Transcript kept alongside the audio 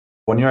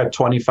when you're at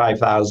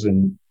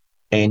 25,000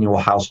 annual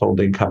household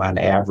income on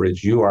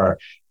average, you are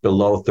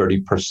below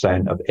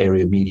 30% of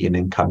area median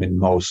income in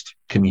most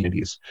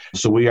communities.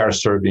 So we are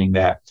serving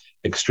that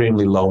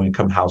extremely low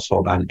income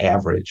household on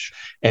average.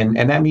 And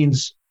that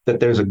means that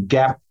there's a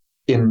gap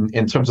in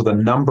terms of the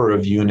number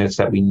of units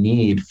that we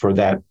need for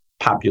that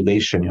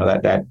population,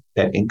 that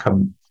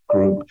income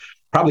group,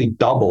 probably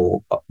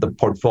double the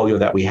portfolio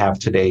that we have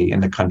today in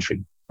the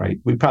country, right?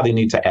 We probably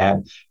need to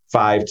add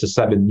 5 to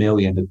 7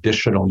 million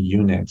additional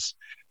units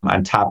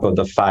on top of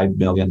the 5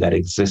 million that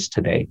exist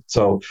today.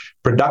 So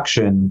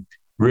production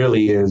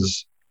really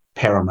is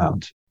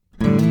paramount.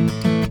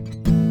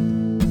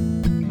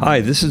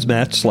 Hi, this is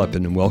Matt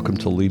Slepin, and welcome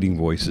to Leading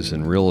Voices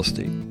in Real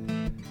Estate.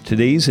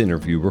 Today's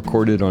interview,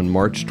 recorded on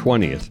March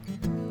 20th,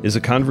 is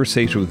a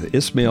conversation with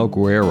Ismael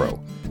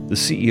Guerrero, the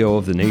CEO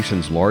of the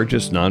nation's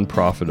largest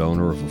nonprofit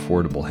owner of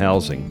affordable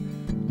housing,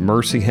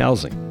 Mercy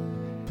Housing.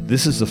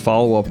 This is the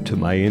follow-up to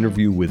my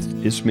interview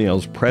with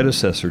Ismael's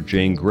predecessor,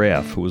 Jane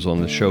Graff, who was on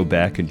the show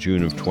back in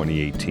June of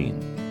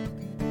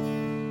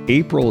 2018.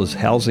 April is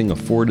Housing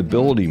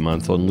Affordability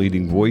Month on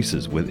Leading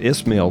Voices, with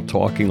Ismael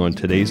talking on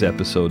today's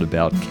episode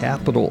about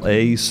capital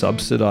A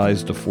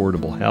subsidized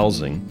affordable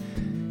housing,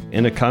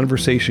 and a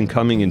conversation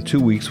coming in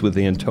 2 weeks with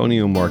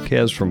Antonio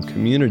Marquez from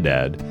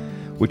Comunidad,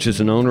 which is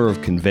an owner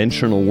of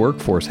conventional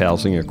workforce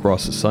housing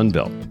across the Sun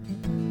Belt.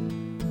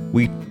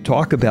 We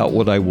talk about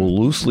what I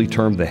will loosely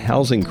term the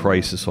housing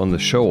crisis on the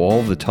show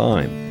all the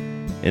time,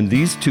 and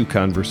these two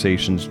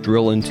conversations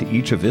drill into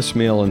each of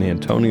Ismael and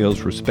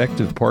Antonio's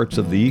respective parts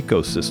of the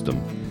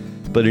ecosystem.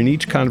 But in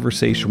each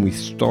conversation, we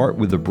start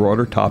with the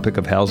broader topic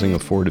of housing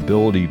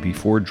affordability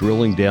before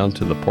drilling down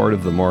to the part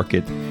of the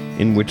market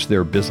in which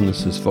their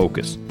business is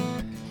focused.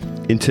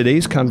 In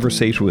today's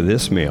conversation with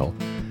Ismael,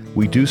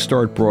 we do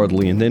start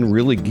broadly and then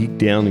really geek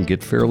down and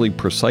get fairly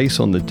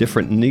precise on the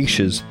different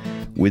niches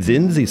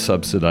within the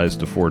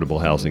subsidized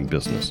affordable housing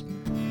business.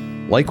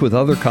 Like with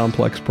other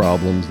complex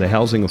problems, the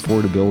housing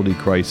affordability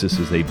crisis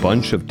is a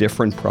bunch of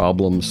different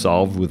problems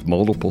solved with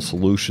multiple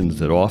solutions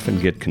that often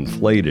get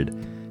conflated,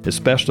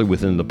 especially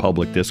within the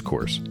public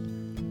discourse.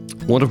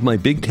 One of my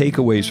big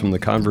takeaways from the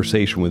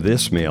conversation with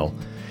Ismael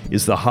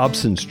is the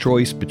Hobson's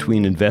choice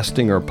between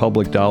investing our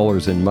public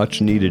dollars in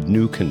much-needed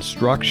new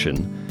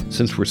construction,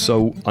 since we're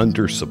so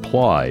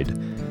undersupplied,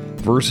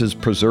 versus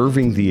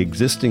preserving the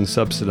existing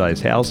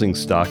subsidized housing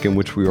stock in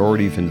which we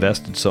already have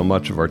invested so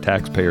much of our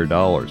taxpayer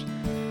dollars.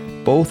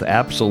 Both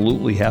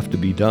absolutely have to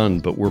be done,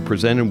 but we're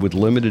presented with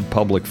limited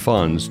public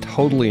funds,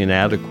 totally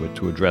inadequate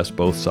to address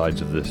both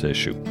sides of this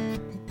issue.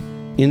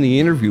 In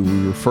the interview,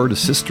 we refer to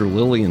Sister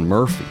Lillian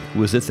Murphy, who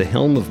was at the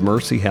helm of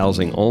Mercy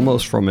Housing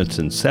almost from its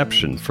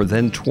inception for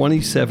then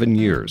 27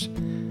 years.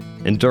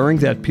 And during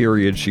that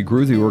period, she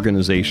grew the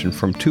organization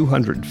from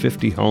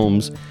 250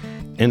 homes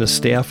and a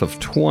staff of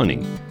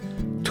 20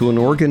 to an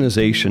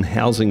organization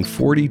housing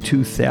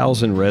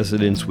 42,000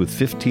 residents with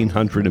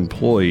 1,500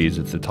 employees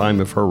at the time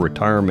of her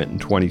retirement in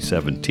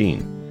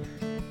 2017.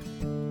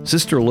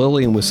 Sister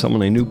Lillian was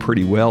someone I knew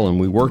pretty well, and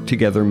we worked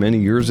together many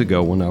years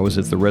ago when I was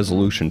at the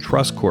Resolution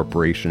Trust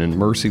Corporation and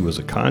Mercy was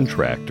a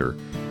contractor,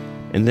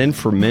 and then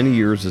for many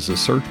years as a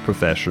search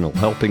professional,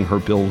 helping her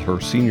build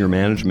her senior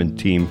management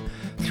team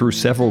through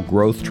several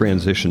growth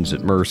transitions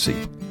at Mercy.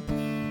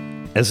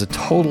 As a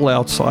total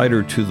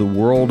outsider to the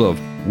world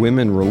of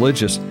women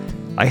religious,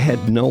 I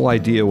had no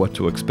idea what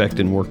to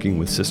expect in working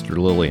with Sister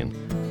Lillian.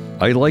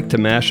 I like to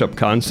mash up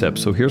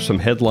concepts, so here's some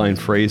headline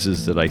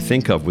phrases that I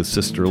think of with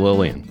Sister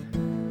Lillian.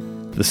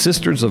 The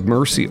Sisters of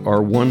Mercy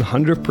are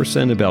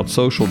 100% about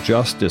social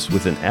justice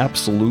with an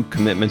absolute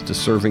commitment to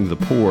serving the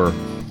poor,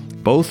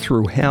 both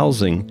through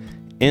housing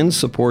and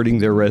supporting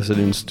their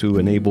residents to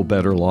enable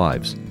better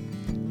lives.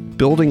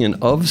 Building an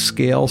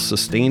of-scale,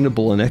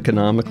 sustainable, and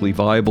economically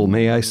viable,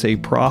 may I say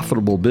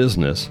profitable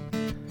business,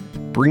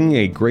 bringing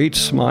a great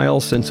smile,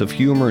 sense of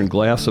humor, and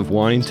glass of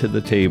wine to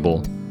the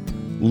table,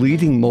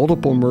 leading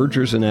multiple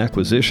mergers and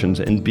acquisitions,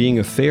 and being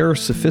a fair,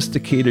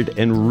 sophisticated,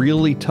 and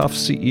really tough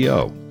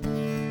CEO.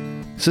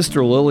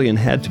 Sister Lillian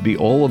had to be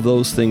all of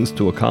those things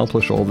to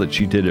accomplish all that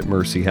she did at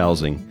Mercy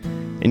Housing,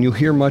 and you'll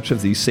hear much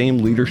of these same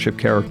leadership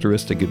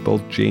characteristics at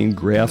both Jane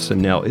Graff's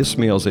and now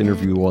Ismael's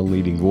interview on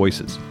Leading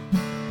Voices.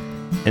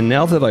 And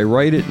now that I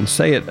write it and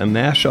say it, a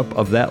mashup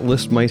of that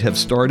list might have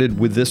started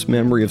with this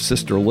memory of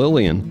Sister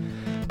Lillian,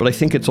 but I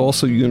think it's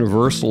also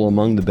universal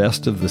among the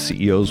best of the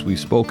CEOs we've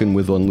spoken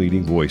with on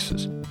Leading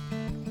Voices.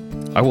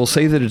 I will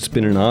say that it's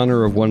been an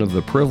honor of one of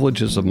the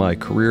privileges of my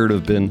career to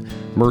have been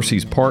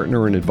Mercy's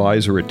partner and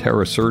advisor at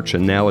Terra Search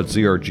and now at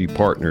ZRG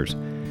Partners.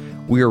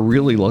 We are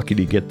really lucky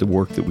to get the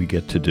work that we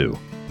get to do.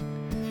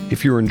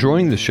 If you're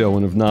enjoying the show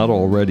and have not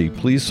already,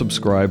 please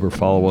subscribe or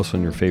follow us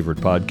on your favorite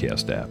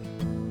podcast app.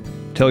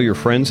 Tell your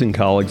friends and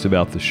colleagues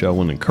about the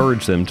show and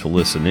encourage them to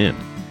listen in.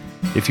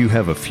 If you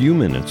have a few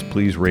minutes,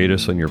 please rate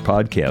us on your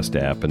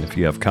podcast app, and if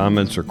you have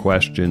comments or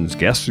questions,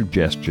 guest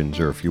suggestions,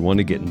 or if you want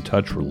to get in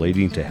touch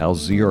relating to how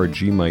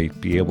ZRG might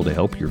be able to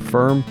help your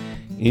firm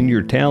in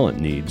your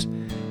talent needs,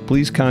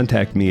 please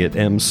contact me at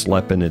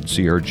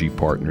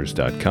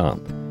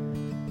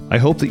mslepin@zrgpartners.com. I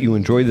hope that you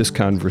enjoy this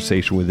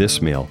conversation with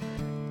Ismael,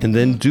 and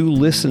then do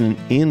listen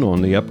in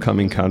on the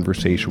upcoming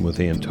conversation with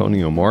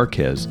Antonio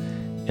Marquez,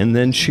 and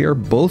then share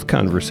both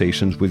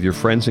conversations with your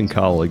friends and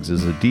colleagues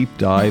as a deep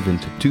dive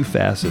into two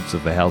facets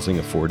of the housing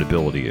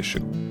affordability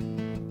issue.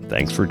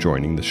 Thanks for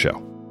joining the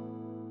show.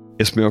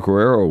 Ismael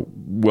Guerrero,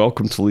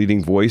 welcome to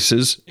Leading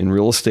Voices in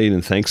Real Estate,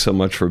 and thanks so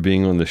much for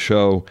being on the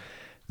show.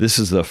 This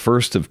is the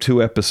first of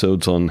two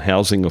episodes on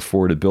housing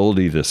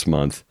affordability this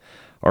month.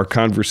 Our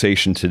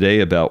conversation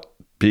today about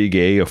Big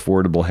A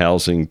affordable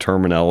housing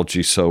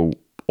terminology, so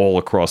all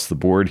across the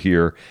board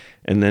here.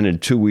 And then in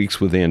 2 weeks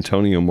with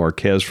Antonio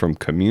Marquez from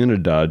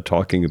Comunidad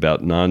talking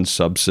about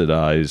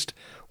non-subsidized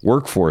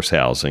workforce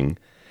housing.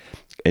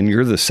 And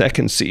you're the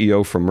second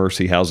CEO from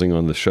Mercy Housing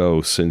on the show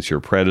since your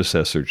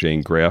predecessor,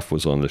 Jane Graff,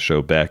 was on the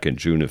show back in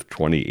June of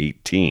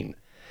 2018.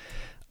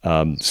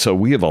 So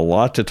we have a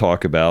lot to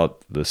talk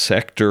about: the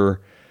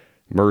sector,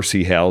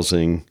 Mercy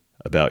Housing,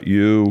 about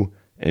you,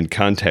 and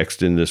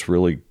context in this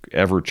really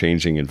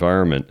ever-changing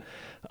environment.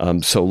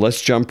 So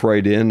let's jump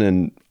right in,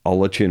 and I'll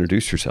let you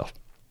introduce yourself.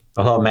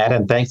 Hello, Matt,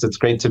 and thanks. It's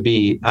great to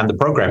be on the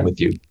program with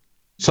you.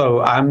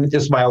 So I'm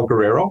Ismael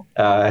Guerrero,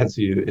 as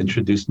you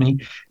introduced me.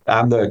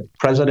 I'm the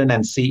president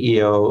and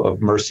CEO of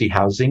Mercy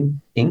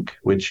Housing, Inc.,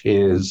 which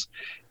is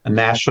a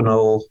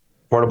national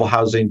affordable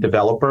housing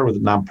developer with a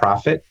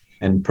nonprofit.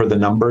 And per the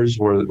numbers,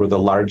 we're the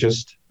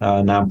largest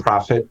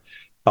nonprofit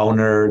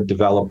owner,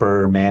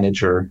 developer,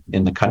 manager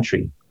in the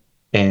country.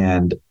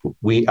 And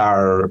we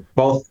are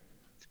both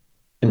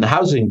in the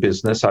housing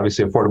business,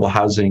 obviously affordable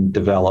housing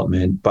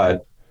development,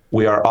 but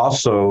we are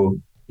also,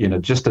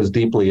 just as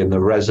deeply in the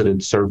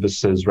resident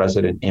services,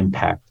 resident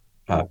impact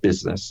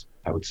business,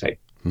 I would say.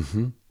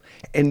 Mm-hmm.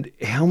 And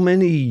how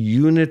many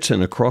units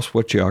and across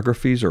what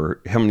geographies,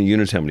 or how many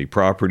units, how many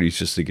properties,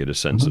 just to get a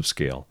sense of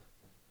scale?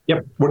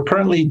 Yep. We're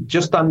currently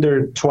just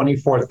under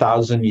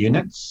 24,000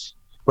 units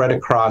spread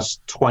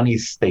across 20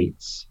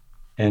 states.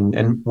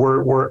 And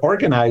we're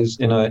organized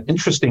in an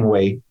interesting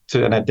way,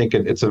 and I think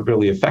it's a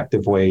really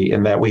effective way,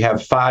 in that we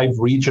have 5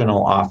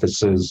 regional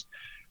offices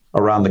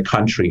around the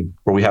country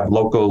where we have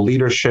local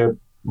leadership,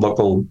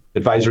 local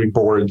advisory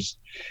boards,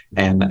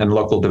 and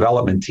local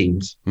development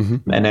teams.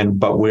 Mm-hmm.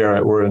 But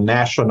we're a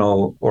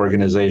national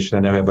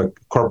organization, and we have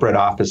corporate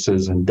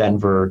offices in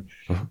Denver,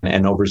 mm-hmm.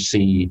 and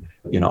oversee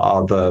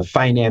all the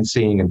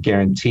financing and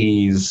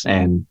guarantees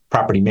and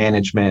property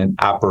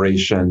management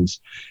operations,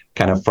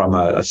 kind of from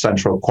a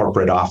central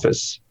corporate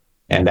office.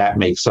 And that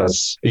makes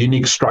us a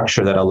unique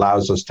structure that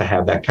allows us to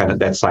have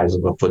that size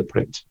of a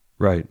footprint.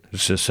 Right.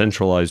 It's a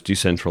centralized,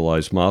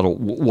 decentralized model.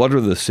 What are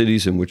the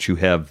cities in which you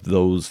have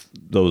those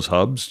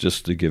hubs,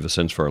 just to give a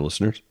sense for our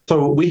listeners?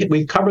 So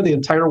we cover the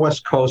entire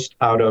West Coast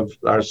out of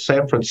our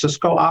San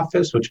Francisco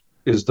office, which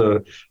is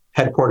the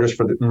headquarters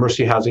for the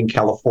Mercy Housing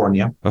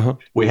California. Uh-huh.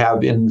 We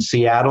have in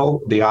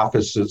Seattle the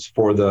offices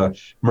for the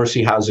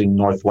Mercy Housing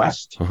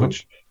Northwest, uh-huh.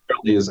 which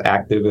currently is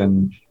active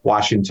in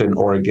Washington,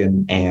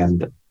 Oregon,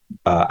 and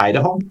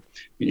Idaho.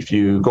 If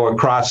you go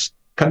across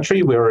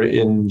country, we're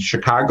in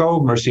Chicago,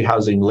 Mercy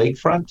Housing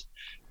Lakefront,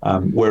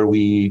 where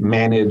we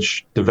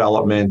manage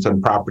developments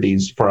and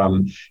properties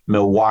from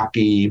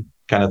Milwaukee,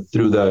 kind of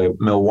through the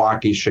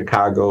Milwaukee,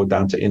 Chicago,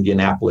 down to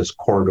Indianapolis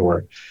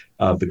corridor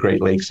of the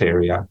Great Lakes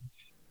area.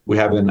 We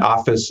have an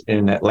office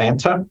in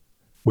Atlanta,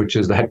 which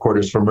is the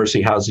headquarters for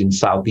Mercy Housing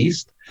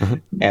Southeast.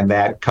 Mm-hmm. And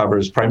that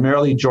covers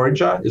primarily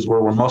Georgia, is where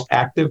we're most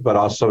active, but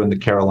also in the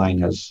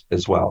Carolinas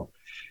as well.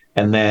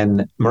 And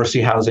then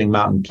Mercy Housing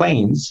Mountain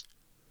Plains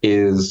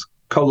is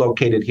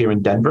co-located here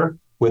in Denver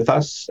with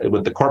us,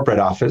 with the corporate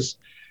office.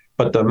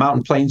 But the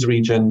Mountain Plains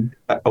region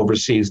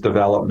oversees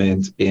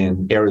development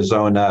in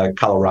Arizona,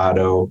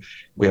 Colorado.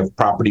 We have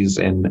properties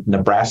in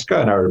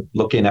Nebraska and are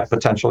looking at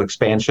potential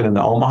expansion in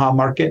the Omaha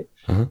market,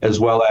 uh-huh. as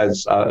well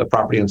as a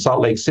property in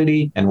Salt Lake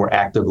City. And we're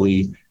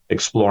actively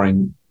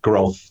exploring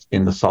growth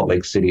in the Salt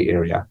Lake City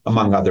area,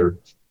 among other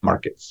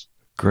markets.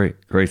 Great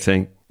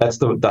thing. That's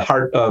the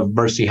heart of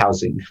Mercy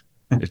Housing.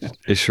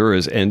 It sure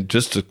is. And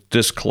just a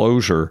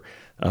disclosure,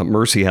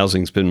 Mercy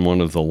Housing's been one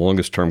of the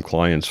longest term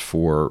clients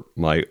for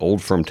my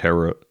old firm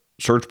Terra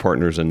Search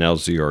Partners and now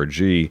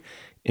ZRG,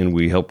 and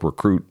we help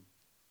recruit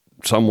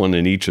someone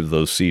in each of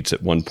those seats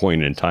at one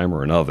point in time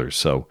or another.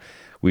 So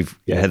we've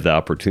had the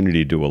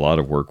opportunity to do a lot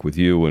of work with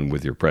you and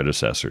with your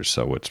predecessors.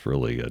 So it's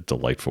really a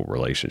delightful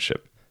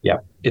relationship. Yeah,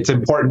 it's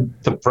important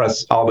for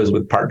us always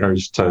with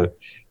partners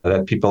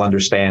that people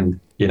understand,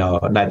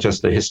 not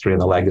just the history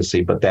and the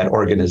legacy, but that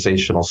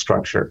organizational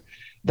structure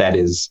that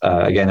is,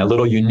 again, a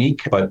little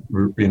unique, but,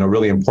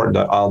 really important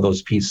that all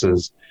those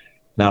pieces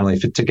not only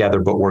fit together,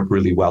 but work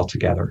really well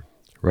together.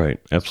 Right.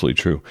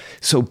 Absolutely true.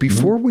 So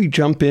before we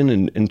jump in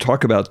and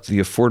talk about the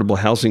affordable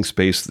housing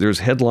space, there's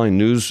headline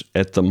news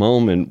at the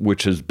moment,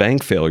 which is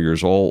bank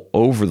failures all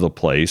over the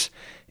place.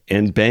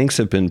 And banks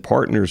have been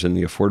partners in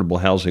the affordable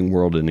housing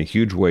world in a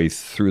huge way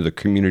through the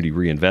Community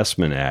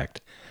Reinvestment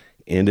Act.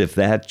 And if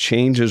that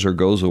changes or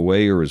goes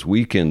away or is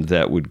weakened,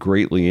 that would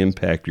greatly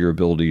impact your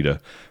ability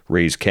to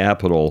raise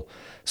capital.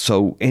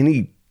 So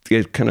any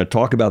kind of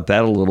talk about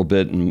that a little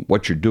bit and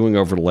what you're doing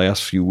over the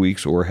last few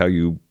weeks or how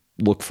you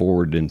look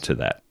forward into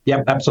that?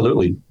 Yeah,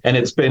 absolutely. And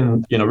it's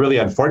been, really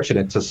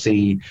unfortunate to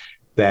see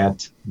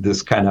that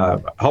this kind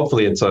of,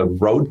 hopefully it's a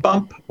road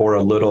bump or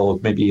a little,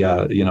 maybe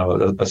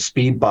a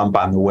speed bump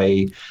on the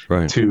way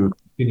to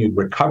continued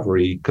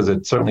recovery, because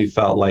it certainly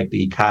felt like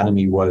the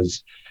economy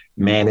was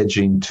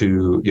managing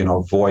to,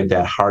 avoid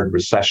that hard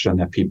recession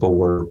that people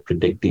were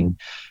predicting.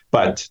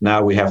 But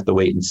now we have to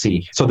wait and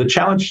see. So the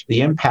challenge,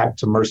 the impact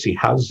to Mercy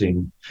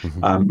Housing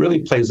really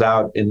plays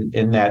out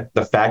in that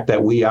the fact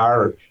that we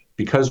are,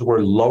 because we're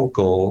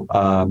local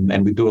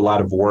and we do a lot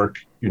of work,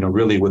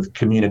 really with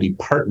community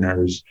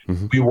partners,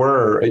 we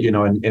were,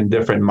 in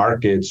different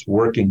markets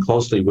working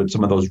closely with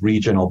some of those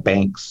regional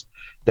banks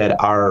that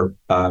are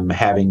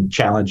having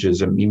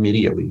challenges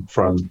immediately,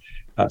 from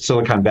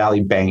Silicon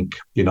Valley Bank,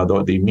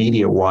 the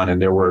immediate one.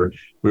 And we were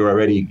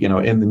already,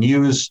 in the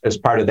news as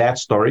part of that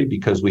story,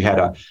 because we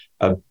had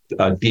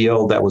a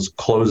deal that was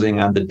closing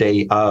on the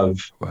day of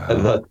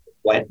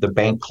the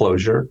bank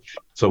closure.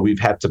 So we've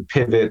had to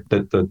pivot,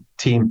 the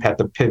team had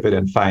to pivot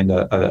and find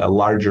a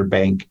larger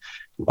bank,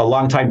 a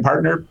longtime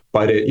partner,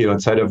 but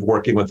instead of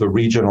working with a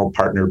regional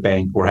partner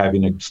bank, we're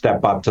having to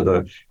step up to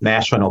the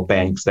national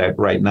banks that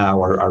right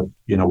now are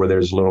where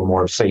there's a little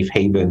more safe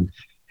haven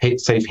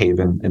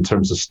in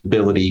terms of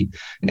stability,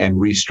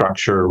 and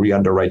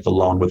re-underwrite the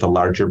loan with a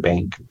larger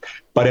bank.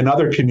 But in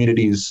other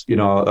communities,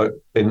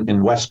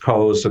 in West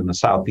Coast and the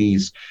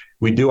Southeast,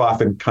 we do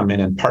often come in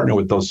and partner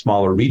with those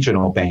smaller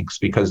regional banks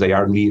because they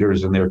are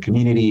leaders in their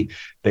community.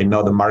 They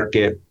know the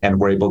market, and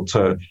we're able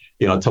to,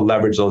 to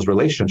leverage those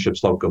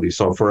relationships locally.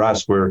 So for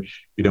us, we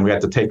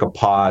have to take a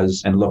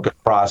pause and look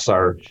across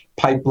our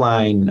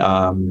pipeline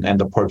and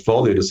the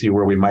portfolio to see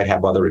where we might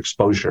have other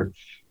exposure.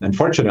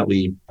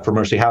 Unfortunately, for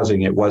Mercy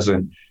Housing, it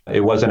wasn't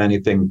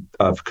anything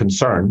of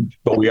concern,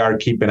 but we are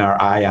keeping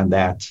our eye on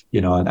that,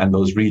 and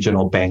those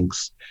regional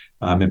banks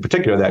in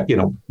particular that,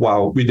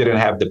 while we didn't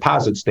have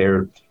deposits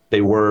there, they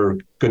were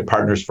good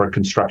partners for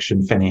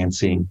construction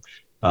financing,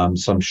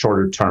 some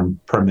shorter term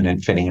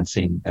permanent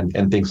financing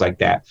and things like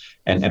that.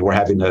 And we're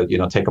having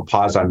to, take a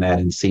pause on that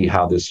and see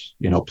how this,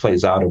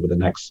 plays out over the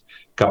next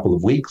couple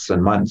of weeks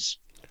and months.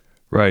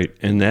 Right.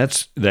 And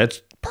that's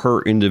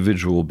per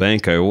individual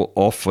bank. I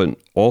often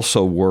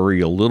also worry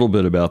a little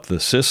bit about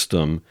the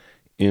system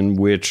in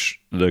which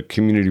the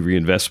Community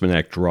Reinvestment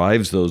Act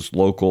drives those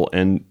local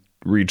and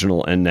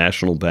regional and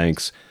national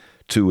banks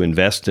to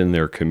invest in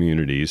their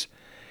communities.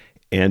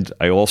 And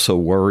I also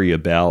worry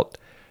about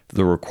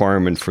the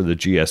requirement for the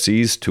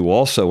GSEs to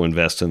also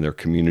invest in their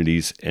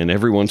communities. And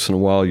every once in a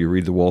while, you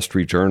read the Wall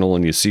Street Journal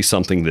and you see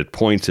something that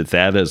points at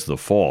that as the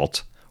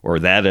fault or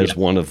that as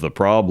one of the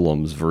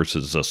problems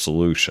versus a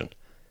solution.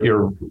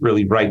 You're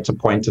really right to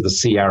point to the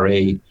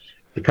CRA,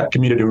 the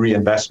Community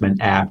Reinvestment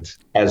Act,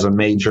 as a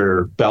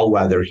major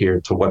bellwether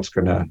here to what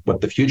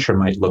the future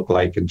might look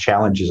like and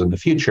challenges in the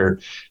future.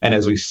 And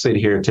as we sit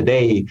here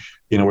today,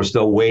 we're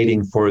still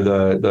waiting for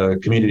the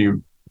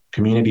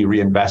Community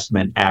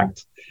Reinvestment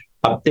Act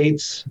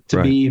updates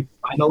to be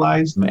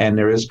finalized. And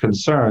there is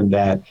concern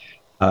that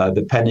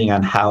depending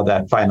on how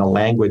that final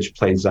language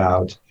plays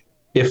out,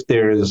 if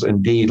there is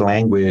indeed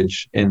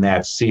language in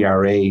that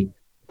CRA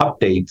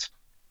update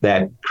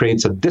that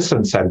creates a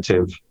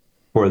disincentive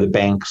for the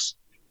banks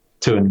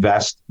to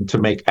invest, to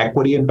make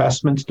equity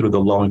investments through the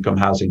low-income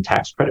housing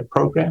tax credit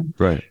program,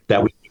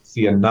 that we could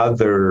see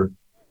another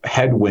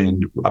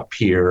headwind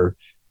appear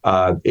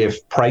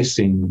if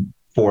pricing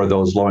for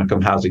those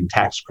low-income housing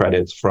tax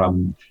credits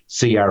from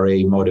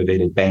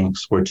CRA-motivated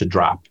banks were to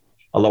drop.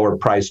 A lower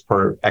price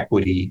per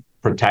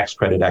tax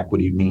credit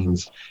equity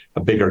means a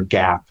bigger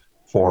gap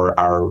for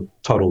our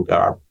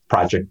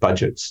project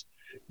budgets.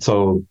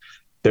 So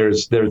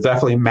there's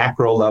definitely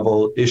macro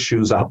level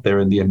issues out there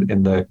in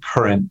the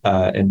current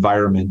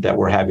environment that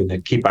we're having to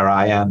keep our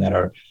eye on that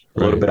are a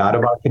little bit out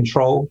of our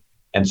control.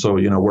 And so,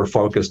 we're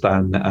focused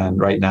on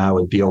right now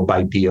a deal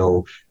by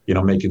deal,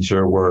 making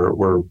sure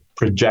we're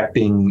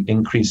projecting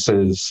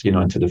increases,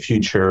 into the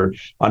future,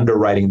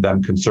 underwriting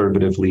them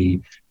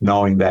conservatively,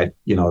 knowing that,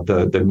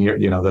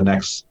 the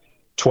next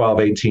 12,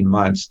 18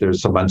 months,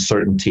 there's some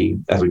uncertainty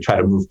as we try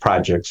to move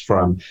projects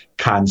from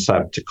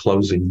concept to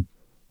closing.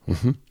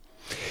 Mm-hmm.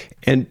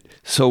 And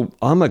so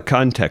I'm a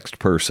context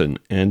person,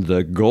 and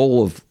the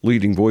goal of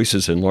Leading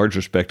Voices in large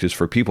respect is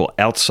for people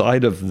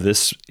outside of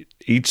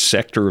each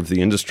sector of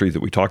the industry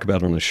that we talk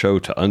about on the show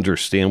to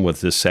understand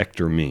what this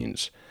sector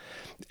means.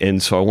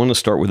 And so I want to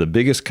start with the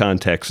biggest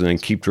context and then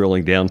keep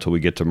drilling down until we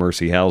get to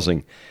Mercy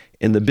Housing.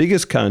 And the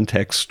biggest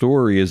context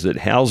story is that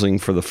housing,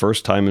 for the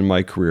first time in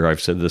my career,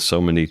 I've said this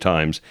so many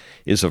times,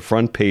 is a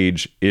front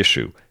page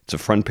issue. It's a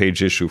front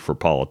page issue for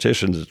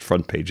politicians. It's a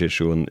front page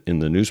issue in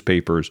the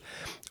newspapers.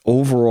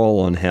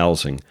 Overall on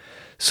housing.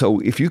 So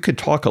if you could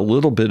talk a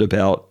little bit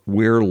about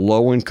where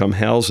low-income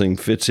housing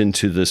fits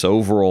into this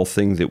overall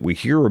thing that we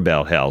hear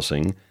about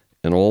housing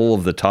and all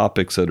of the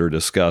topics that are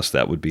discussed,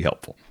 that would be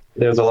helpful.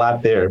 There's a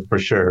lot there for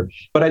sure.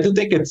 But I do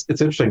think it's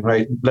interesting,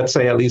 right? Let's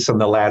say at least in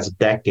the last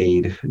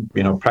decade,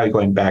 probably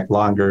going back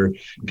longer,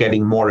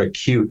 getting more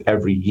acute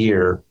every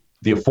year,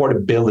 the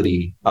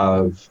affordability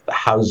of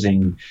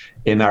housing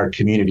in our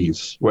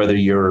communities, whether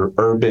you're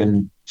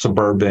urban,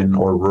 suburban,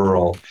 or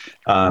rural,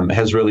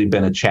 has really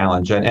been a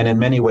challenge. And in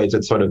many ways,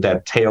 it's sort of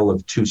that tale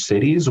of two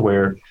cities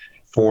where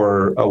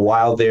for a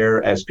while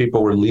there, as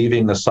people were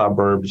leaving the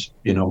suburbs,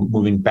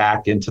 moving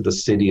back into the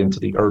city, into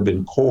the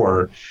urban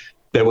core,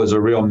 there was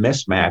a real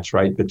mismatch,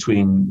 right,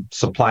 between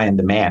supply and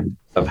demand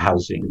of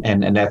housing.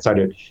 And that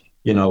started,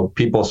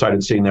 people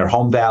started seeing their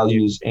home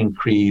values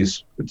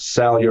increase,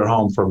 sell your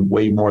home for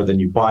way more than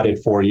you bought it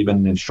for,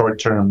 even in short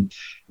term.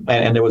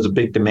 And there was a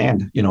big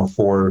demand,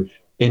 for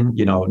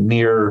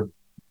near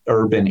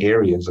urban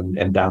areas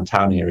and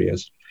downtown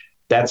areas.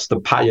 That's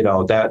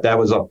that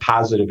was a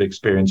positive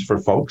experience for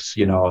folks,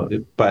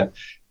 but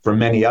for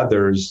many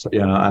others,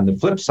 on the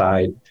flip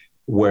side,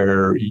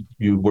 where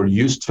you were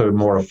used to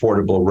more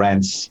affordable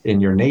rents in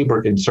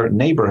certain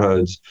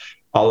neighborhoods,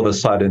 all of a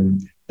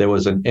sudden there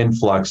was an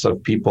influx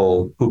of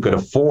people who could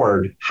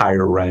afford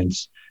higher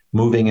rents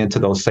moving into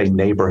those same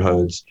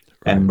neighborhoods.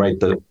 And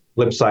the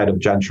flip side of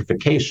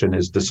gentrification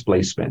is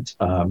displacement,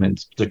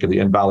 and particularly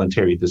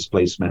involuntary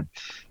displacement.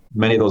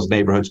 Many of those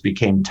neighborhoods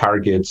became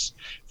targets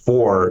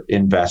for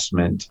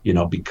investment,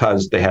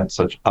 because they had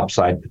such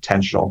upside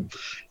potential.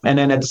 And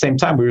then at the same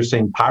time, we were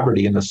seeing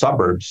poverty in the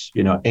suburbs,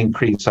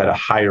 increase at a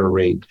higher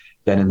rate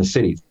than in the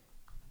cities.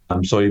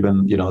 So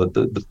even,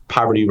 the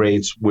poverty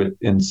rates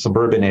in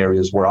suburban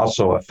areas were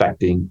also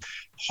affecting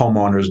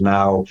homeowners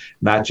now,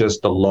 not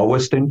just the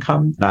lowest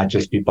income, not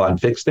just people on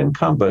fixed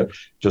income, but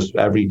just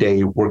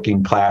everyday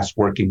working class,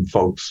 working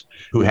folks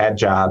who had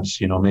jobs,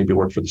 maybe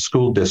worked for the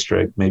school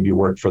district, maybe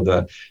worked for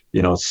the,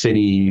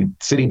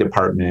 city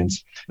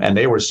departments. And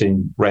they were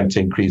seeing rent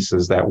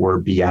increases that were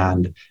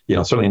beyond,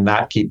 certainly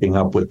not keeping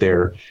up with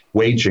their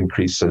wage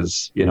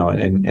increases,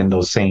 in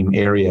those same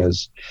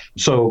areas.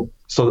 So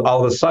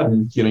all of a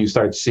sudden, you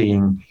start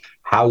seeing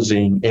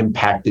housing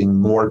impacting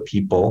more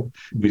people.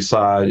 We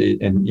saw,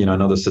 and I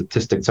know the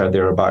statistics are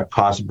there about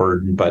cost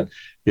burden, but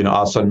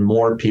all of a sudden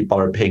more people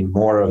are paying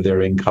more of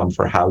their income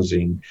for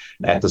housing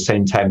at the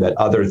same time that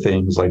other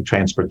things like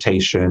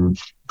transportation,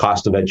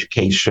 cost of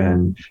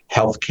education,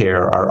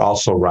 healthcare are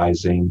also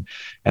rising.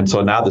 And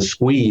so now the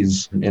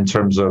squeeze in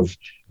terms of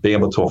being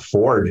able to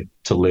afford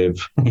to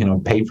live,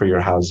 pay for your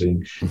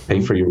housing,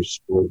 pay for your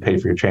school, pay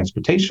for your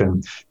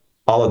transportation,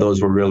 all of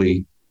those were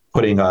really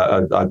putting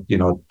a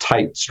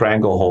tight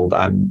stranglehold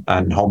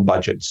on home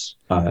budgets,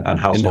 on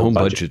household and home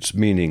budgets,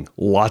 meaning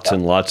lots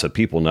and lots of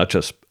people, not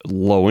just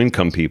low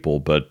income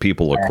people, but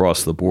people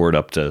across the board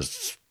up to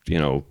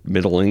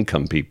middle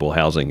income people.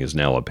 Housing is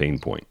now a pain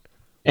point,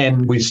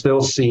 and we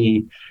still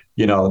see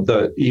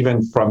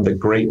even from the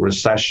Great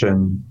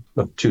Recession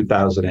of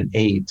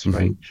 2008,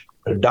 right?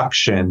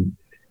 Production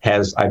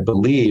has, I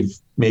believe,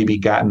 maybe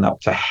gotten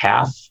up to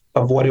half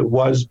of what it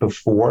was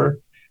before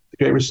the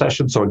Great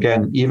Recession. So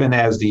again, even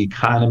as the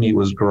economy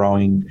was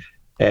growing,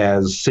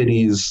 as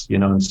cities,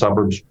 and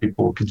suburbs,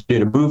 people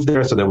continue to move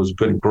there, so there was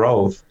good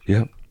growth.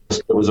 Yeah,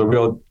 there was a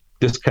real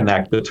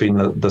disconnect between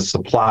the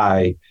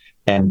supply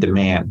and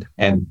demand.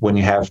 And when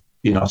you have,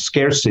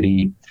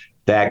 scarcity,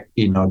 that,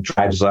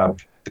 drives up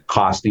the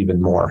cost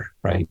even more,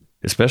 right?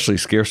 Especially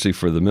scarcity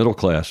for the middle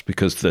class,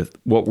 because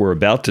what we're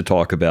about to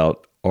talk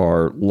about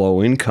are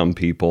low income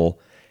people.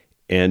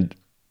 And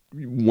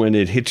when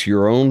it hits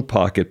your own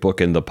pocketbook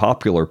and the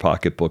popular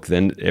pocketbook,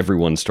 then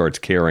everyone starts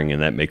caring,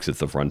 and that makes it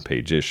the front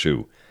page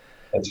issue.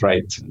 That's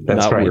right.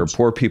 Not where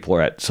poor people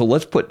are at. So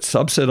let's put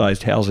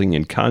subsidized housing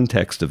in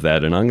context of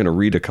that. And I'm going to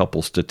read a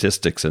couple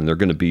statistics, and they're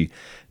going to be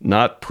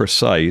not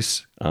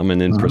precise. I'm an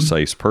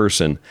imprecise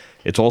person.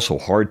 It's also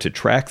hard to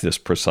track this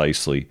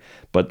precisely,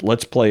 but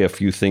let's play a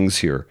few things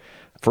here.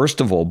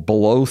 First of all,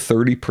 below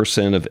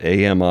 30% of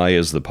AMI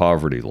is the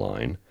poverty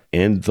line.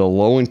 And the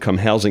Low-Income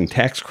Housing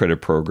Tax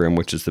Credit Program,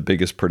 which is the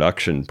biggest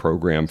production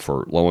program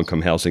for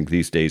low-income housing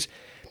these days,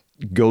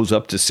 goes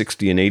up to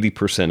 60 and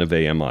 80% of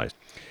AMIs.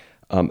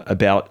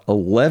 About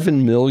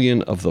 11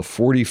 million of the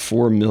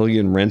 44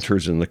 million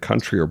renters in the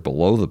country are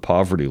below the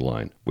poverty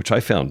line, which I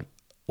found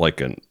like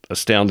an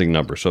astounding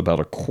number. So about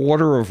a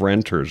quarter of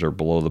renters are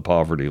below the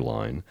poverty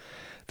line.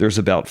 There's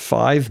about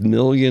 5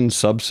 million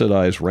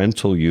subsidized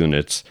rental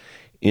units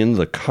in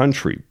the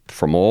country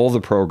from all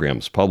the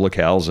programs, public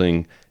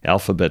housing,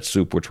 alphabet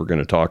soup, which we're going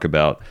to talk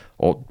about,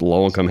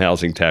 low-income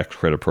housing tax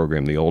credit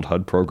program, the old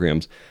HUD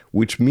programs,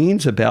 which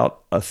means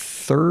about a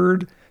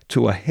third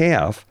to a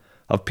half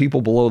of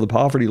people below the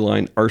poverty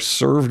line are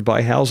served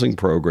by housing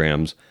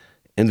programs,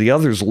 and the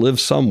others live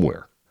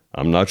somewhere.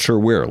 I'm not sure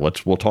where.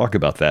 We'll talk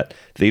about that.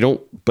 They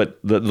don't, but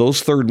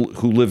those third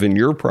who live in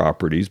your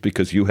properties,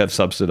 because you have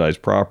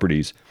subsidized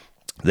properties,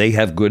 they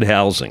have good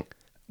housing.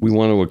 We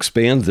want to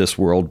expand this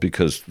world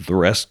because the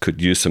rest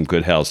could use some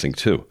good housing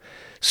too.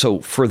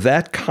 So for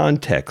that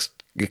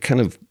context, you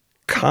kind of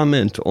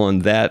comment on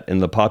that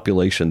and the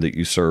population that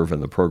you serve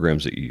and the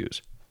programs that you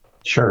use.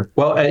 Sure.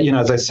 Well,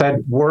 as I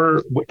said,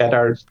 we're at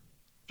our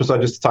So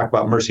just to talk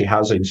about Mercy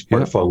Housing's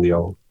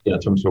portfolio, in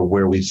terms of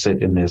where we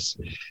sit in this,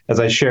 as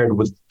I shared,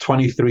 with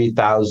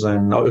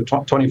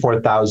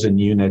 24,000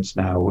 units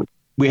now,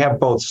 we have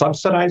both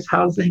subsidized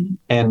housing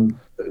and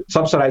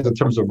subsidized in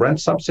terms of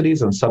rent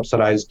subsidies and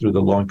subsidized through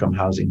the low-income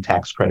housing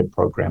tax credit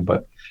program.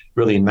 But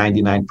really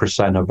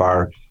 99%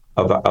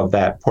 of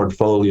that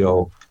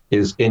portfolio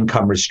is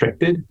income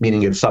restricted,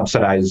 meaning it's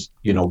subsidized,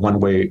 one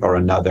way or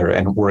another,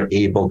 and we're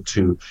able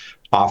to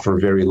offer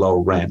very low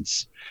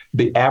rents.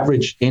 The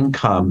average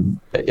income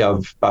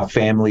of a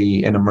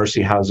family in a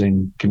Mercy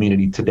Housing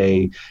community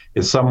today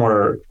is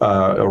somewhere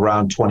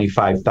around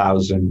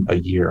 $25,000 a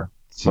year.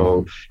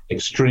 So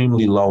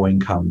extremely low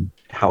income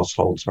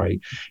households, right?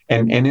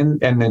 And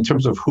in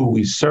terms of who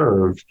we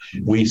serve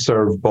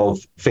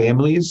both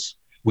families,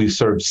 we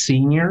serve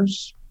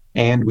seniors,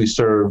 and we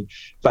serve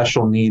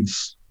special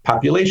needs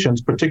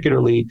populations,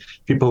 particularly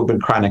people who've been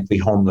chronically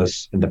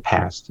homeless in the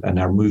past and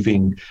are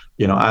moving,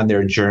 on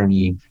their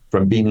journey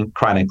from being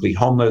chronically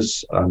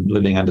homeless,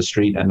 living on the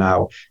street, and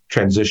now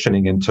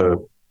transitioning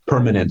into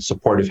permanent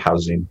supportive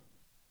housing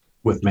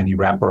with many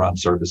wraparound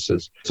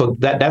services. So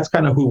that's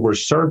kind of who we're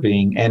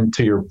serving. And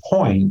to your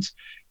point,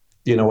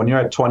 when you're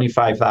at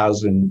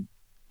 25,000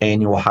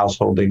 annual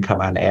household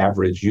income on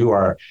average, you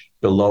are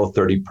below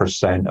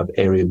 30% of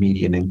area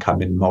median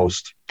income in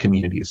most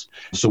communities.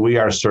 So we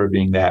are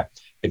serving that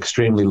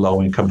extremely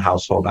low income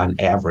household on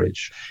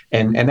average.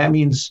 And that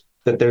means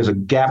that there's a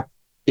gap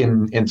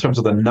in terms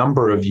of the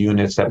number of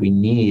units that we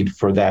need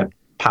for that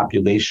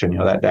population,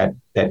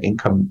 that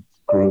income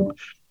group,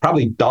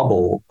 probably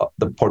double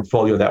the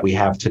portfolio that we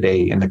have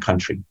today in the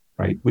country,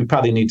 right? We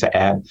probably need to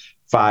add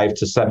 5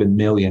 to 7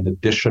 million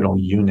additional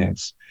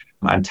units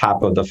on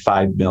top of the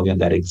 5 million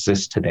that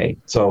exist today.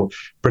 So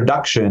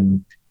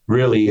production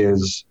really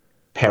is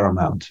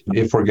paramount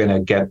if we're going to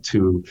get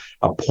to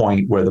a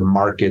point where the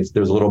markets,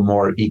 there's a little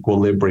more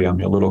equilibrium,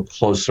 a little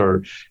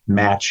closer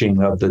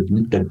matching of the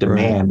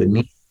demand, the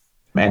need,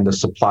 and the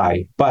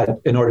supply. But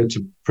in order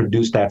to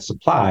produce that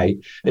supply,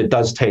 it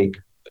does take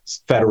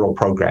federal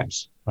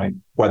programs, right?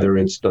 Whether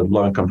it's the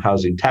low-income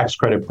housing tax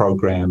credit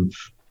program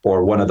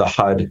or one of the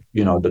HUD,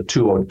 the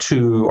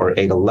 202 or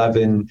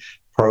 811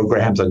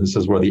 programs, and this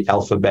is where the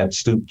alphabet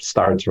soup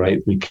starts, right?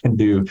 We can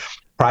do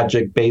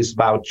project-based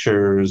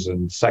vouchers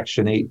and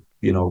Section 8,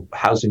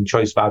 housing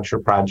choice voucher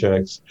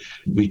projects.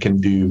 We can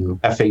do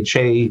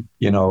FHA,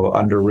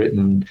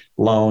 underwritten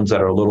loans that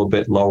are a little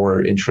bit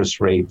lower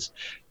interest rates.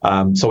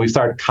 So we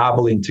start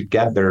cobbling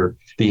together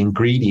the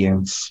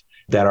ingredients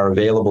that are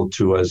available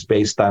to us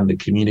based on the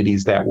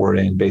communities that we're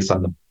in, based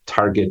on the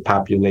target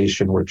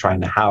population we're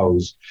trying to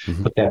house,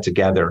 put that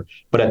together.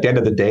 But at the end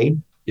of the day,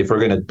 if we're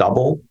going to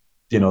double,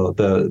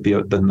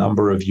 the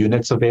number of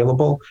units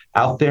available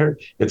out there,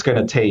 it's going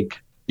to take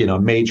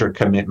major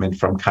commitment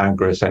from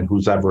Congress and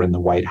who's ever in the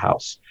White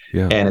House.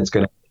 Yeah. And it's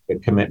going to take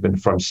a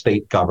commitment from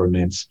state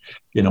governments,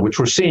 which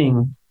we're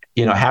seeing,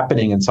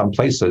 happening in some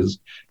places.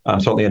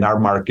 Certainly in our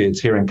markets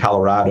here in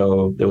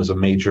Colorado, there was a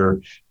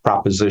major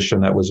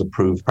proposition that was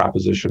approved,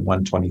 Proposition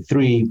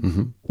 123,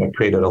 that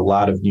created a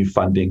lot of new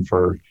funding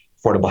for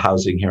affordable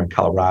housing here in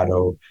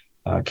Colorado.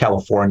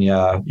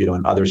 California,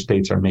 and other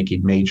states are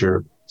making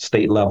major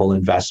state-level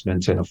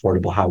investments in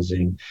affordable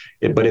housing.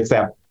 But it's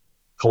that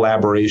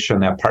collaboration,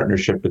 that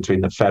partnership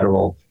between the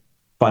federal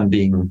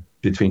funding,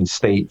 between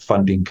state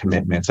funding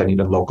commitments, and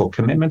even local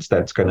commitments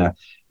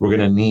we're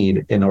gonna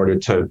need in order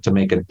to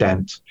make a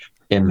dent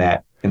in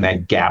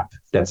that gap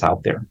that's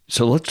out there.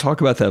 So let's talk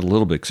about that a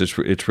little bit, because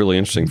it's really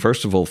interesting.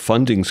 First of all,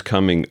 funding's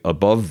coming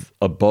above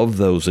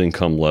those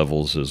income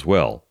levels as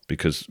well,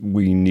 because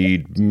we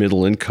need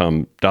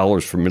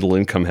dollars for middle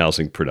income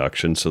housing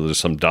production. So there's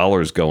some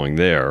dollars going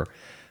there.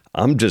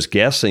 I'm just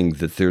guessing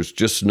that there's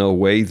just no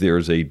way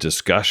there's a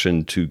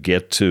discussion to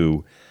get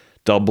to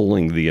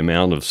doubling the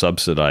amount of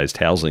subsidized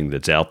housing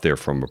that's out there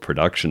from a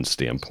production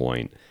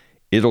standpoint.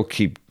 It'll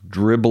keep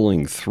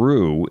dribbling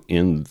through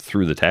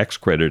the tax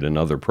credit and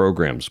other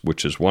programs,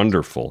 which is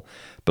wonderful.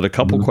 But a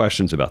couple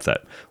questions about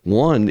that.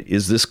 One,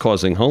 is this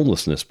causing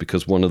homelessness?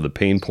 Because one of the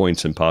pain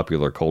points in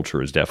popular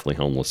culture is definitely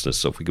homelessness.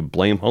 So if we could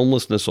blame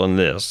homelessness on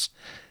this,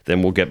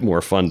 then we'll get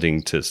more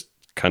funding to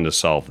kind of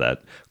solve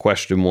that.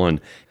 Question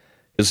one,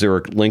 is there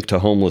a link to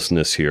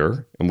homelessness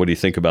here? And what do you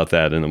think about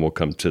that? And then we'll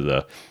come to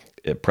the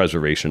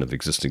preservation of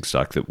existing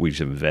stock that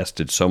we've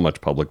invested so much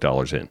public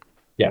dollars in.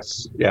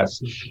 Yes.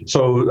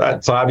 So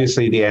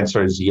obviously the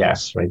answer is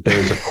yes, right?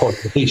 There's a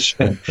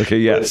correlation. Okay,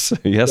 yes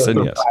and yes.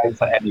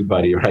 To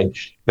anybody, right?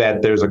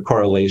 That there's a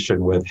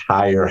correlation with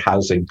higher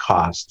housing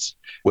costs,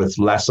 with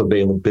less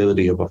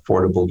availability of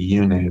affordable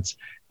units,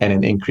 and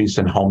an increase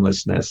in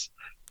homelessness.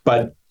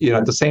 But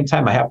at the same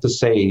time, I have to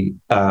say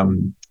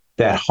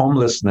that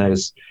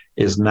homelessness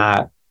is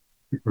not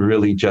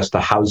really just a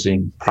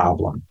housing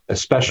problem,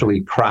 especially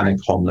chronic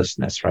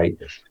homelessness, right?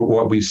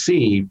 What we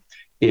see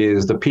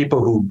is the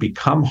people who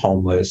become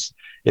homeless,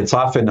 it's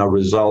often a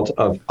result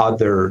of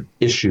other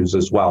issues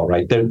as well,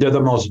 right? They're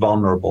the most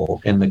vulnerable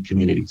in the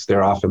communities.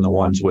 They're often the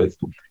ones with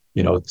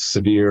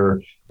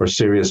severe or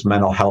serious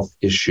mental health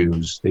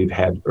issues. They've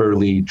had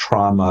early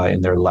trauma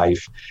in their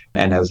life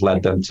and has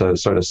led them to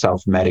sort of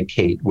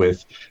self-medicate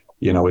with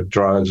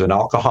drugs and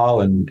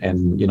alcohol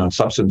and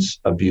substance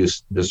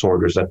abuse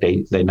disorders that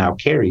they now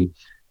carry.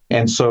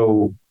 And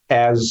so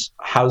as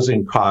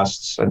housing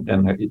costs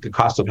and the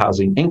cost of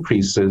housing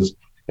increases,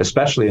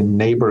 especially in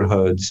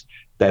neighborhoods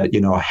that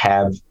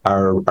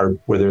are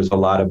where there's a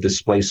lot of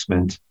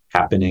displacement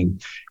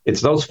happening,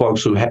 it's those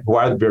folks who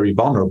are very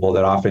vulnerable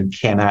that often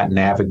cannot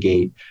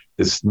navigate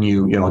this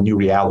new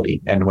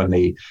reality. And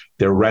when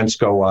their rents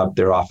go up,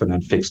 they're often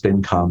on fixed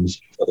incomes,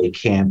 so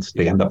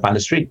they end up on the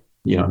street.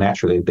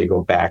 Naturally they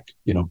go back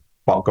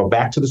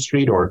to the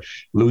street or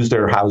lose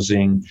their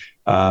housing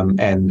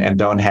and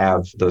don't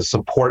have the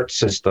support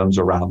systems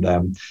around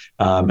them,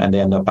 and they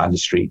end up on the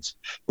streets.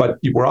 But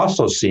we're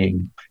also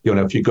seeing,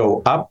 if you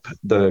go up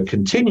the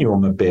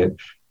continuum a bit,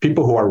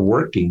 people who are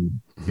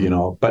working,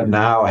 but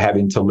now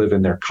having to live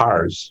in their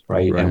cars,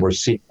 right? And we're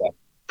seeing that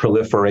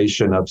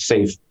proliferation of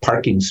safe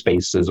parking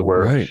spaces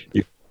where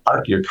you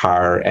park your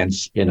car and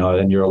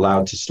you're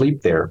allowed to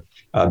sleep there.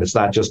 It's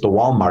not just the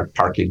Walmart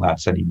parking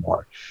lots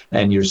anymore.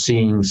 And you're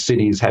seeing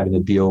cities having to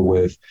deal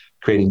with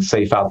creating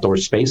safe outdoor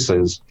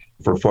spaces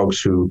for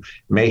folks who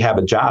may have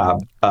a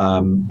job,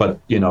 but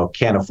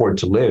can't afford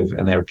to live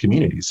in their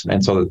communities.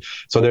 And so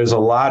there's a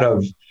lot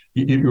of,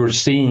 you're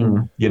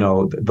seeing,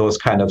 those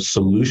kind of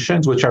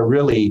solutions, which are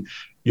really,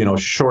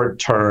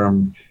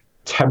 short-term,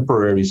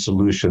 temporary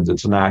solutions.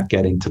 It's not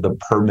getting to the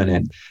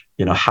permanent,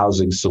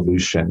 housing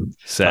solution.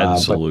 Sad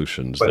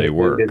solutions, but they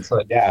work.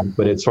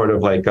 But it's sort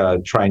of like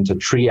trying to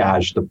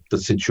triage the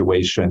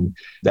situation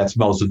that's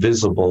most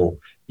visible,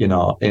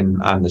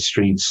 on the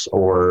streets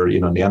or,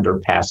 in the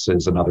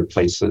underpasses and other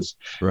places.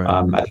 Right.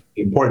 I think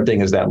the important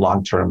thing is that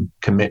long-term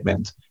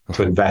commitment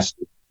to invest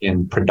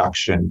in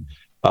production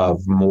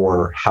of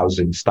more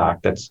housing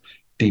stock that's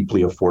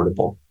deeply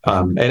affordable.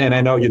 And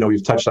I know,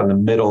 we've touched on the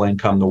middle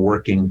income, the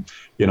working,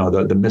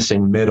 the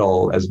missing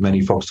middle, as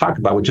many folks talk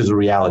about, which is a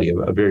reality,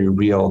 a very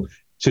real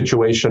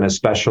situation,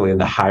 especially in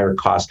the higher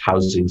cost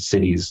housing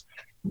cities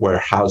where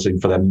housing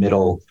for the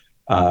middle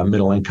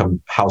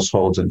income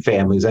households and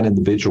families and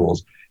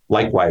individuals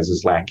likewise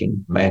is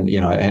lacking. And,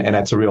 and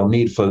that's a real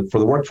need for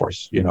the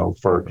workforce,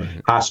 for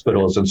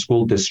hospitals and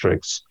school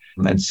districts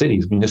and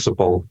cities,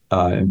 municipal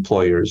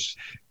employers,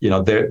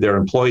 their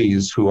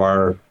employees who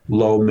are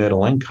low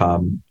middle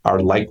income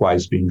are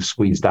likewise being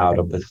squeezed out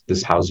of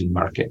this housing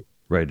market.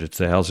 Right. It's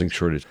the housing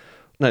shortage.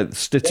 Now, the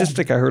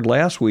statistic I heard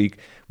last week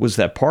was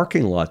that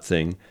parking lot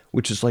thing,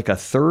 which is like a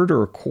third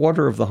or a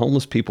quarter of the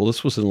homeless people,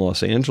 this was in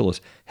Los Angeles,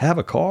 have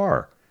a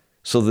car.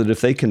 So that if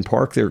they can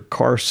park their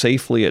car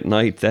safely at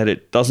night, that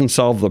it doesn't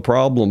solve the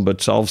problem, but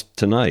solves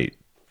tonight.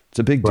 It's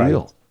a big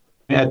deal.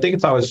 I think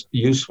it's always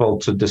useful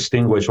to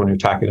distinguish when you're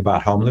talking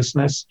about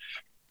homelessness,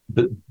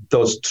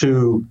 those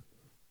two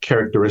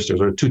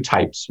characteristics or two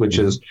types, which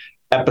is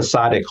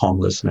episodic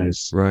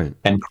homelessness and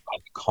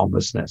chronic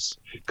homelessness.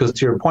 Because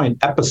to your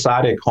point,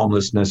 episodic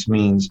homelessness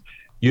means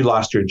you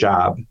lost your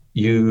job,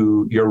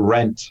 your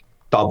rent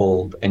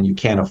doubled and you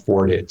can't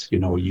afford it.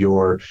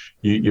 You're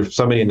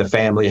somebody in the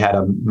family had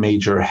a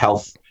major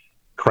health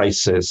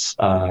crisis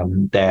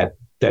that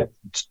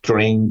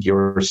strained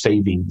your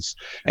savings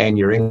and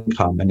your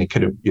income, and it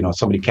could have,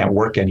 somebody can't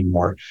work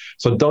anymore.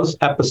 So those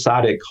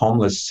episodic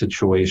homeless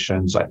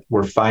situations,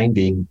 we're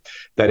finding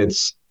that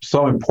it's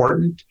so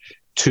important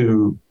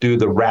to do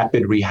the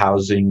rapid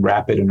rehousing,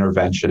 rapid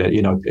intervention.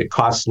 It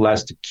costs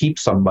less to keep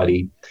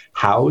somebody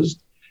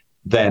housed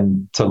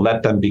than to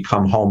let them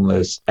become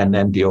homeless and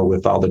then deal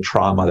with all the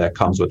trauma that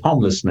comes with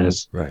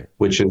homelessness,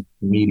 which is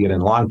immediate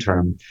and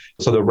long-term.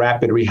 So the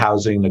rapid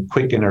rehousing, the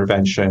quick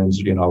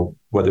interventions,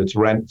 whether it's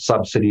rent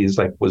subsidies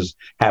like was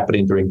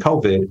happening during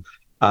COVID,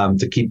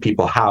 to keep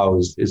people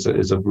housed is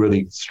a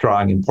really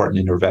strong, important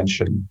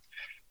intervention.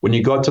 When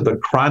you go to the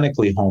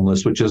chronically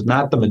homeless, which is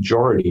not the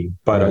majority,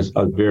 but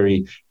a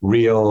very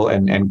real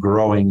and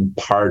growing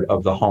part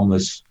of the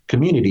homeless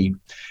community,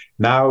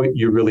 now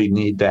you really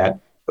need that.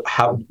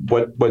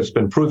 What's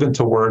been proven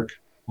to work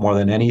more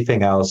than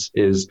anything else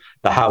is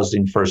the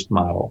housing first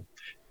model,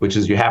 which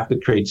is you have to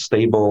create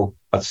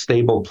a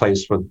stable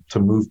place to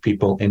move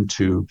people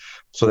into,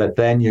 so that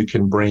then you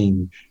can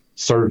bring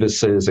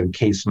services and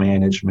case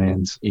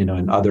management,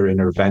 and other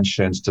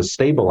interventions to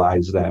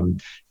stabilize them,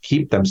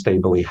 keep them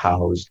stably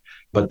housed,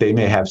 but they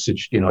may have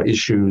such,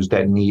 issues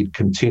that need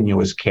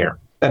continuous care.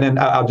 And then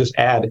I'll just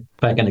add,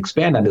 if I can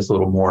expand on this a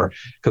little more,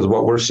 because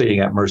what we're seeing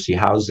at Mercy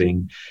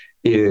Housing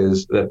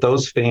is that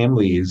those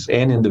families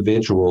and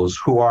individuals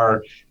who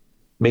are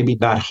maybe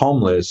not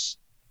homeless,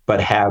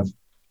 but have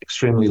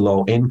extremely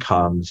low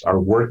incomes, are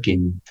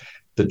working,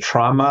 the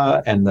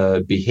trauma and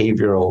the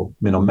behavioral,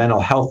 mental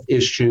health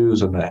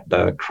issues and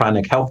the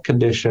chronic health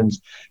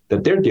conditions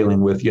that they're dealing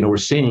with, we're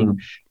seeing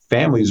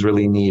families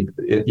really need,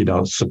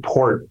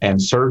 support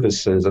and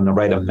services and the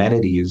right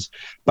amenities.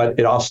 But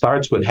it all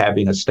starts with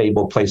having a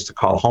stable place to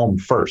call home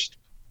first.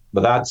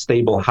 Without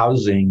stable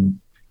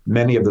housing,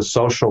 many of the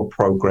social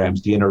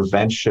programs, the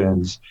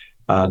interventions,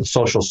 the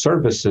social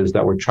services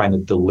that we're trying to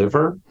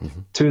deliver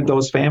to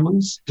those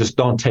families just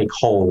don't take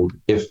hold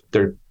if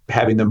they're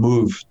having to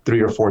move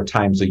 3 or 4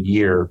 times a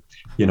year.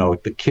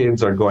 The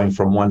kids are going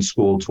from one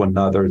school to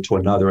another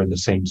in the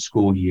same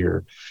school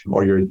year,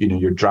 or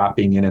you're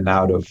dropping in and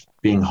out of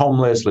being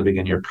homeless, living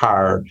in your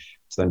car,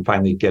 so then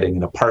finally getting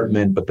an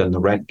apartment, but then the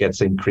rent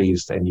gets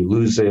increased and you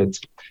lose it.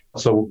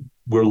 So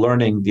we're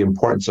learning the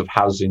importance of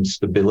housing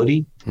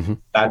stability,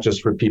 not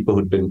just for people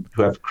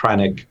who have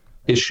chronic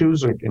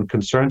issues and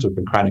concerns, who've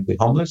been chronically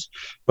homeless,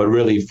 but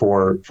really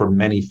for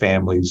many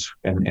families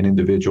and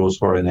individuals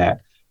who are in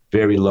that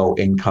very low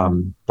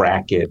income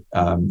bracket,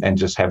 and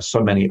just have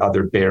so many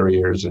other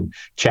barriers and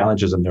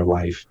challenges in their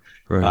life,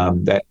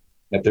 right. that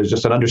there's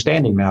just an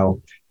understanding now,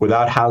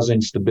 without housing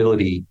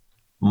stability,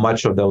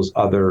 much of those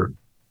other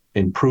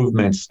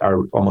improvements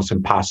are almost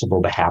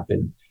impossible to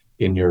happen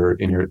in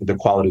the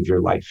quality of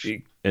your life.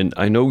 And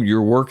I know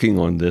you're working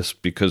on this,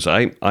 because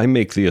I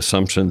make the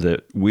assumption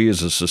that we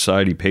as a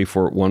society pay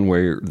for it one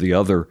way or the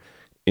other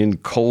in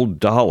cold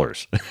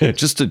dollars,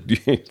 just to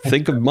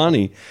think of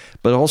money.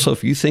 But also,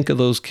 if you think of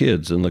those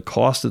kids and the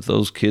cost that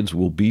those kids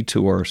will be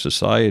to our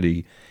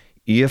society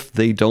if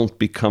they don't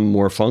become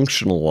more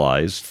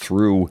functionalized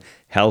through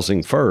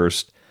housing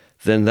first,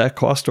 then that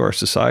cost to our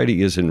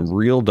society is in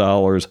real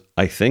dollars,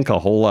 I think, a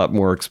whole lot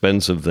more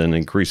expensive than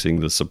increasing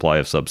the supply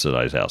of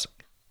subsidized housing.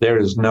 There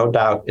is no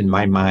doubt in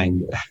my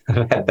mind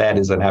that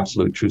is an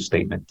absolute true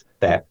statement,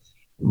 that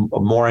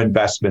more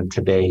investment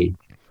today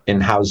in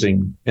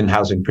housing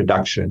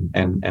production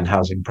and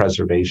housing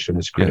preservation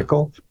is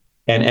critical.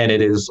 Yeah. And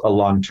it is a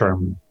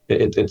long-term,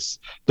 it's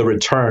the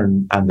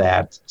return on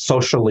that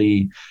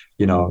socially,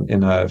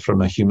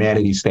 from a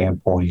humanity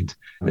standpoint,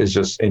 is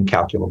just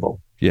incalculable.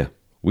 Yeah.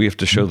 We have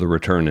to show the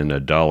return in a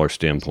dollar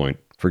standpoint.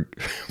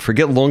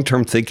 Forget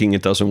long-term thinking.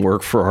 It doesn't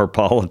work for our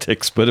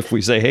politics. But if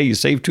we say, hey, you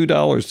save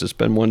 $2 to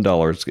spend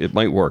 $1, it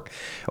might work.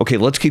 Okay,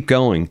 let's keep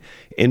going.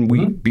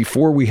 And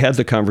before we had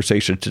the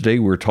conversation today,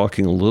 we were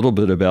talking a little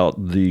bit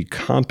about the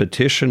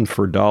competition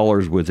for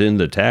dollars within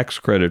the tax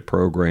credit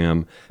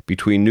program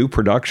between new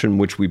production,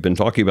 which we've been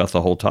talking about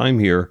the whole time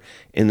here,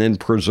 and then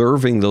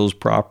preserving those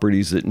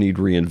properties that need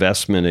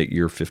reinvestment at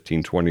year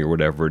 15, 20, or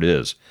whatever it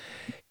is.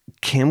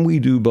 Can we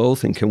do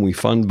both, and can we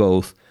fund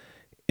both?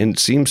 And it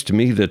seems to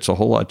me that it's a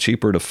whole lot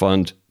cheaper to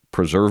fund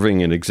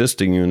preserving an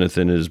existing unit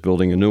than it is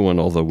building a new one,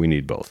 although we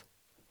need both.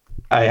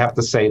 I have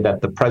to say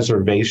that the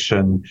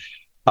preservation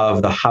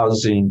of the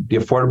housing, the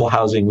affordable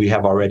housing we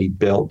have already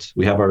built,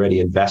 we have already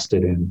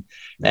invested in,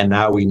 and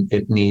now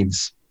it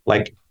needs,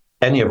 like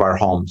any of our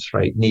homes,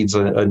 right, needs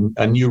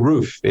a new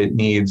roof, it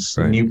needs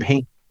new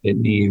paint, it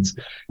needs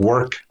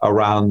work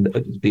around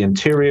the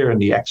interior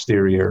and the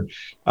exterior.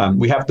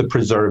 We have to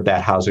preserve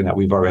that housing that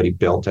we've already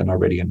built and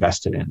already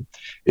invested in.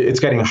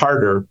 It's getting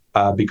harder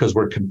because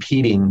we're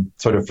competing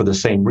sort of for the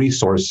same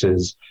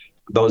resources,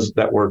 those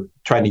that we're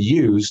trying to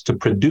use to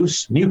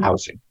produce new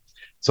housing.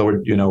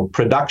 So,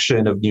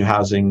 production of new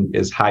housing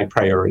is high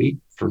priority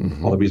for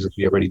all the reasons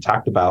we already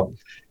talked about.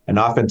 And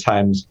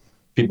oftentimes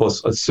people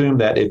assume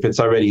that if it's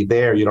already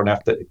there, you don't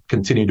have to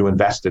continue to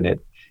invest in it.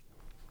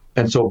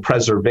 And so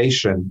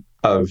preservation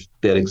of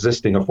that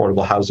existing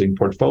affordable housing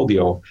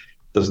portfolio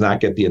does not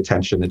get the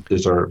attention it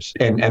deserves.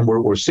 And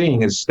what we're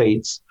seeing is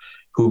states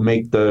who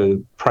make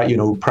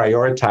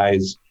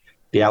prioritize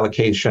the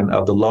allocation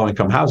of the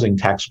low-income housing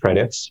tax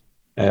credits,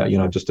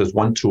 just as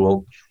one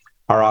tool,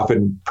 are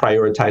often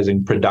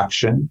prioritizing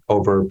production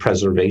over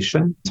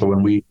preservation. So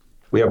when we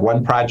have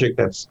one project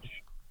that's,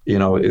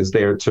 is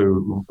there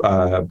to,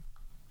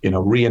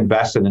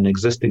 reinvest in an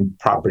existing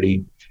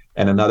property,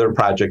 and another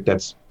project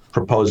that's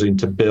proposing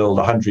to build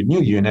 100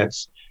 new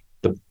units,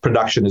 the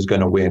production is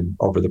going to win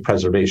over the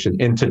preservation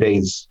in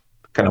today's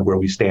kind of where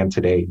we stand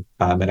today.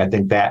 And I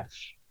think that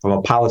from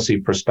a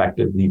policy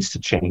perspective needs to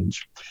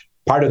change.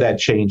 Part of that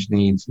change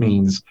means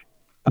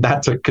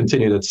not to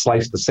continue to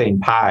slice the same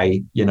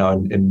pie,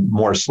 in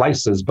more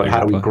slices, but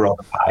how do we grow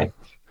the pie?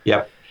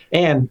 Yep.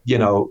 And,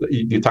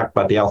 you talked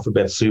about the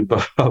alphabet soup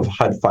of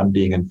HUD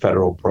funding and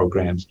federal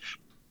programs.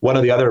 One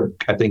of the other,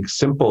 I think,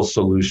 simple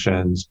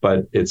solutions,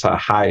 but it's a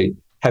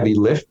heavy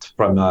lift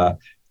from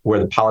where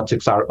the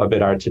politics of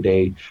it are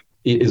today,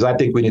 is I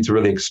think we need to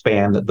really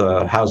expand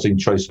the housing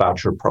choice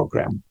voucher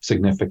program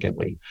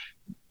significantly.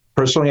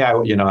 Personally,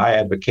 I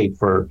advocate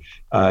for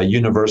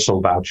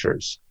universal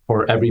vouchers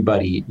for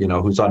everybody,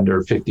 who's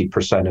under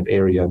 50% of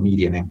area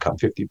median income,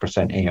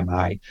 50%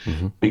 AMI,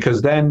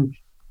 because then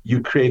you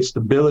create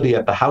stability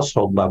at the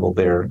household level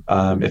there.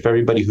 If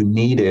everybody who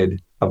needed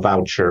a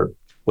voucher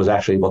was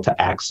actually able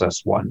to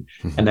access one,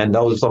 and then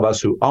those of us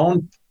who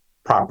own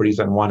properties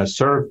and want to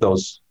serve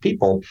those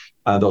people,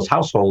 those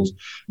households,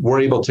 we're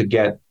able to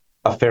get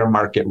a fair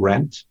market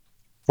rent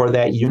for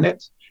that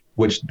unit,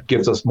 which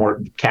gives us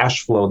more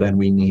cash flow than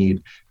we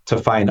need to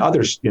find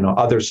other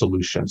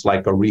solutions,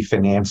 like a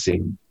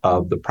refinancing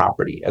of the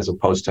property, as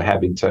opposed to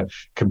having to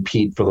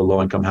compete for the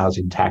low-income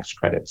housing tax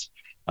credits.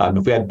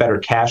 If we had better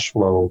cash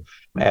flow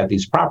at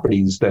these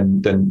properties,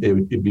 then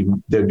they'd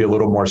be a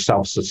little more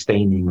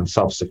self-sustaining and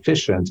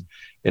self-sufficient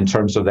in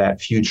terms of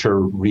that future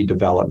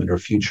redevelopment or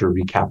future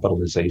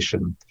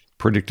recapitalization.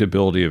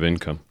 Predictability of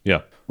income.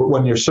 Yeah.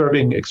 When you're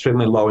serving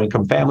extremely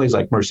low-income families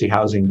like Mercy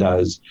Housing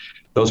does,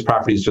 those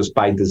properties just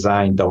by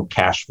design don't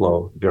cash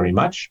flow very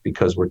much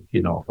because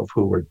of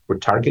who we're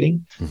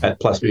targeting. Mm-hmm.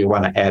 Plus, we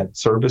want to add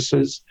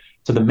services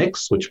to the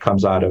mix, which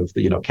comes out of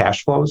the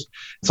cash flows.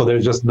 So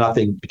there's just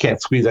nothing, you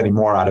can't squeeze any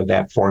more out of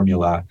that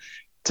formula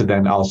to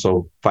then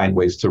also find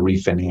ways to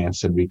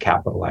refinance and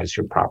recapitalize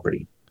your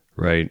property.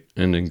 Right.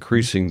 And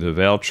increasing the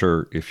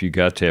voucher, if you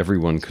got to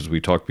everyone, because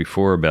we talked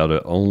before about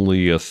it,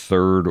 only a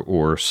third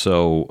or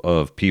so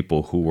of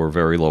people who were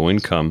very low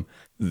income,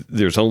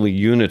 there's only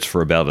units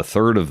for about a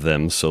third of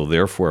them. So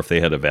therefore, if they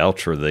had a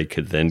voucher, they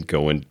could then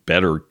go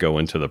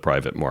into the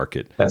private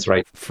market. That's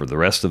right. For the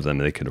rest of them,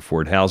 they could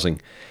afford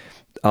housing.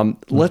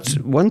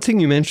 One thing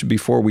you mentioned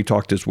before we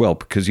talked as well,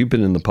 because you've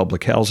been in the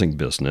public housing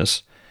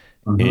business,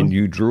 mm-hmm. and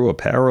you drew a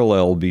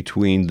parallel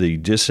between the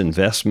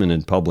disinvestment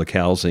in public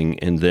housing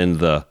and then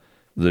the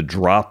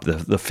drop,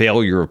 the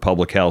failure of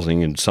public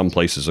housing in some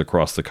places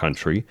across the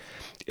country.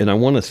 And I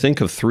want to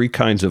think of three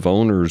kinds of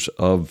owners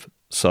of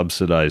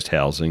subsidized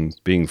housing,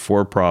 being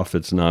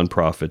for-profits,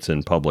 nonprofits,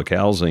 and public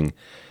housing.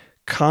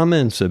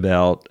 Comments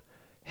about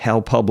how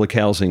public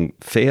housing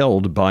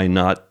failed by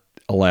not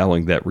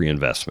allowing that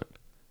reinvestment.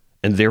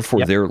 And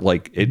therefore, they're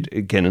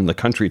again, in the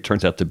country, it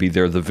turns out to be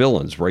they're the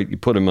villains, right? You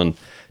put them on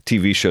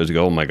TV shows, you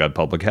go, oh my God,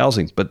 public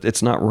housing, but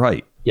it's not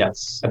right.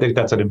 Yes, I think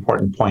that's an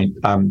important point.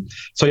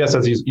 So yes,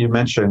 as you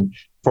mentioned,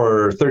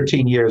 for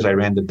 13 years, I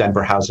ran the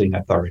Denver Housing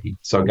Authority.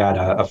 So I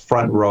got a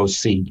front row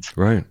seat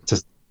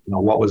to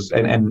what was,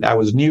 and I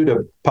was new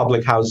to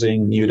public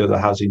housing, new to the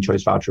Housing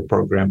Choice Voucher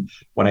Program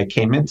when I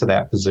came into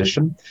that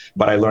position.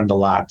 But I learned a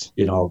lot,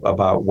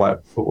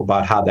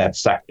 about how that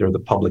sector, the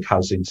public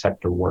housing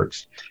sector,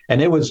 works. And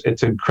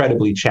it's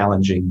incredibly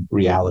challenging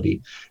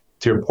reality.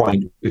 To your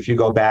point, if you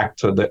go back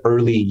to the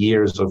early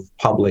years of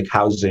public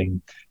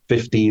housing,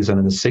 50s and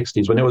in the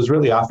 60s, when it was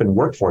really often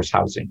workforce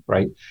housing,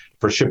 right?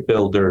 For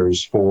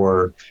shipbuilders,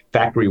 for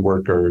factory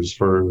workers,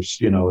 for,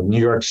 New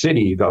York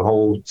City, the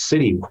whole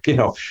city,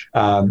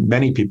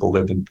 many people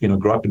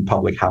grew up in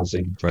public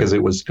housing because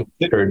it was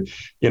considered,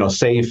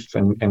 safe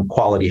and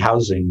quality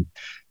housing.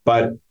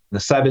 But in the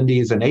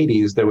 70s and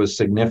 80s, there was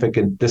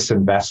significant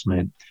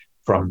disinvestment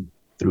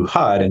through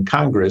HUD and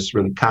Congress,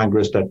 really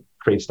Congress that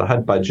creates the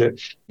HUD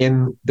budget,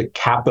 in the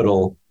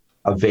capital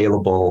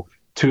available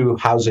to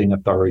housing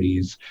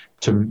authorities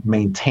to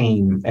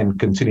maintain and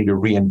continue to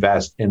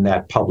reinvest in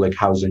that public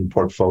housing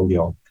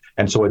portfolio.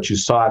 And so what you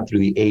saw through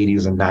the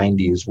 80s and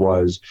 90s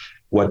was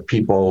what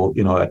people,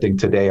 I think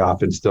today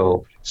often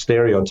still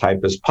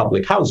stereotype as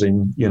public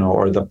housing,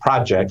 or the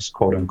projects,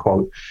 quote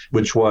unquote,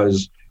 which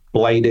was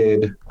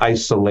blighted,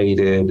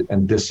 isolated,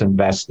 and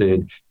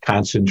disinvested,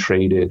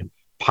 concentrated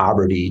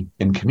poverty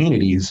in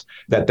communities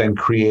that then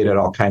created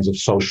all kinds of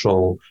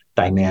social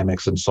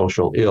dynamics and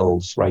social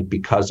ills, right,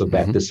 because of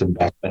that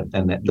disinvestment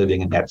and that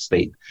living in that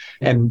state.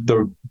 And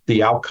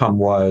the outcome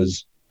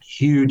was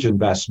huge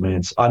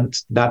investments,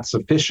 not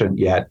sufficient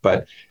yet,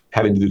 but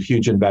having to do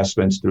huge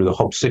investments through the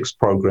Hope 6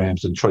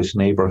 programs and Choice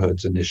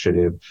Neighborhoods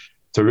initiative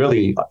to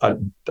really,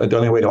 the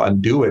only way to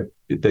undo it,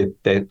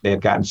 they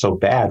had gotten so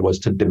bad, was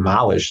to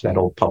demolish that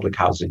old public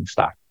housing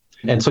stock.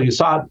 And so you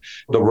saw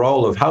the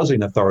role of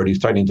housing authorities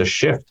starting to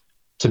shift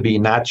to be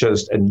not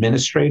just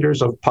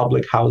administrators of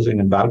public housing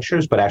and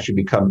vouchers, but actually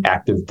become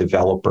active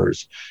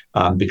developers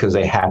because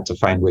they had to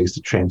find ways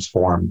to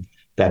transform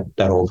that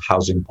old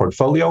housing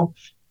portfolio.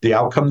 The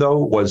outcome, though,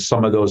 was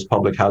some of those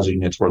public housing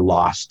units were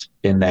lost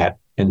in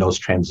those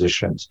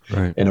transitions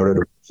in order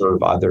to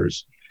serve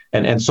others.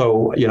 And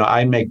so,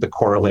 I make the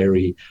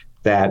corollary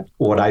that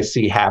what I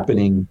see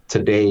happening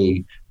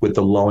today with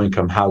the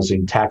low-income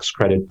housing tax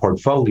credit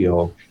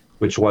portfolio,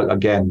 which was,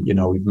 again,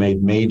 we've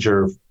made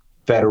major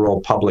federal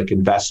public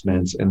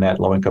investments in that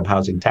low-income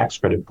housing tax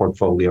credit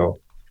portfolio,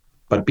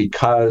 but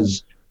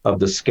because of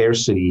the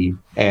scarcity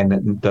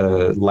and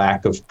the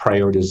lack of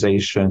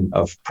prioritization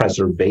of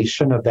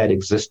preservation of that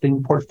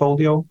existing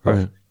portfolio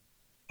of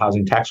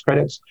housing tax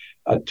credits,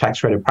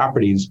 tax credit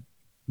properties,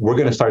 we're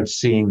going to start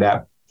seeing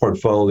that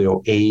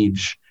portfolio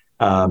age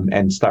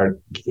and start,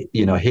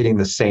 having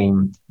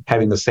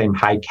the same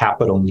high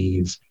capital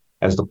needs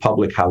as the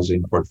public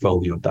housing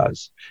portfolio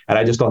does. And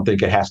I just don't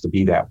think it has to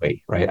be that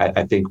way, right?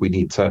 I think we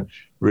need to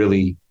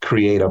really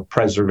create a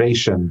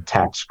preservation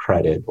tax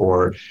credit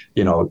or,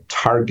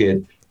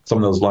 target some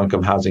of those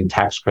low-income housing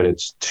tax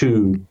credits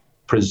to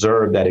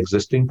preserve that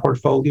existing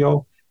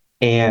portfolio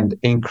and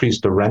increase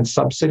the rent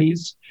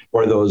subsidies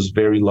for those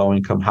very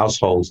low-income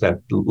households that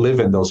live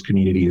in those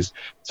communities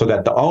so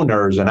that the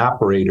owners and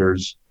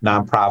operators,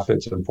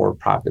 nonprofits and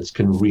for-profits,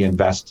 can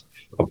reinvest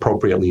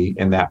appropriately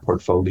in that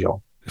portfolio.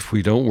 If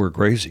we don't, we're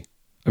crazy.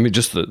 I mean,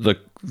 just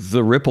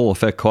the ripple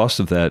effect cost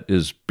of that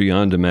is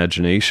beyond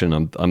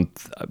imagination.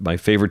 My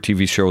favorite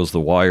TV show is The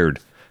Wired,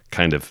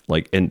 kind of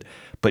like,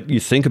 but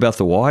you think about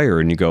The Wire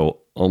and you go,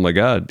 oh my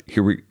God,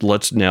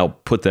 let's now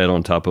put that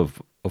on top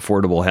of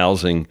affordable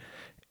housing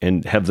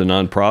and have the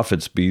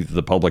nonprofits be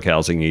the public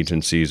housing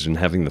agencies and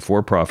having the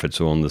for-profits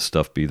who own this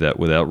stuff be that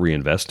without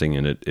reinvesting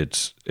in it.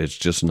 It's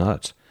just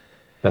nuts.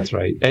 That's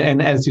right.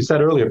 And as you said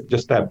earlier,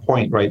 just that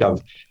point, right,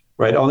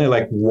 only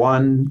like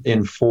 1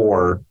 in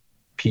 4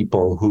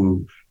 people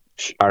who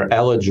are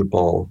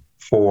eligible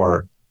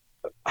for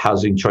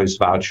housing choice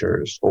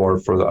vouchers or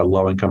for a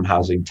low-income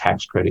housing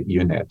tax credit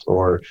unit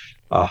or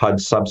a HUD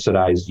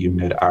subsidized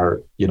unit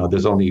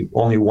there's only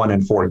 1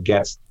 in 4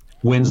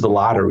 wins the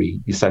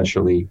lottery,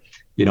 essentially,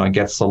 and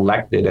gets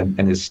selected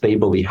and is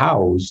stably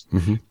housed,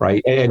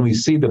 right? And we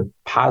see the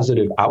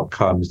positive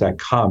outcomes that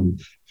come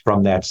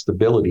from that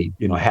stability,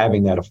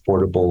 having that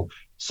affordable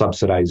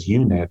subsidized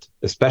unit,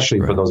 especially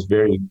for those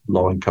very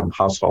low-income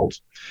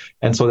households.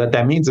 And so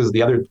that means is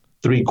the other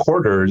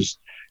 3/4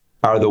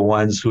 are the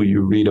ones who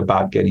you read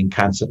about getting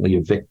constantly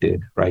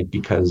evicted, right?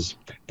 Because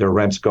their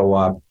rents go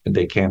up and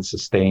they can't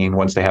sustain.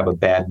 Once they have a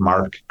bad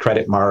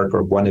credit mark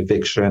or one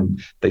eviction,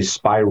 they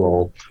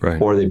spiral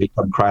or they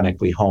become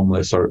chronically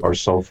homeless or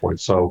so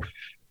forth. So,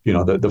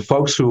 the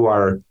folks who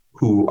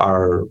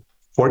are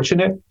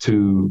fortunate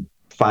to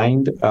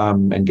find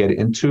and get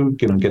into,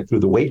 get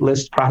through the wait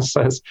list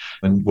process,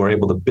 and we're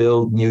able to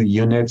build new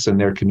units in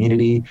their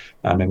community,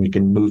 and we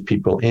can move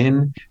people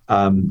in.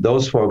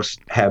 Those folks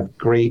have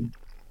great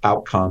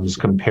outcomes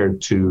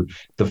compared to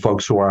the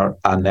folks who are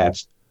on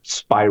that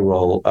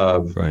spiral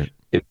of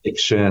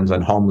evictions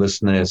and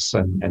homelessness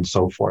and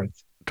so forth.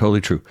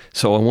 Totally true.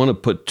 So I want to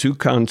put 2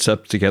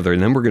 concepts together,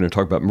 and then we're going to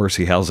talk about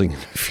mercy housing in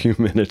a few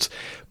minutes.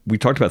 We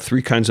talked about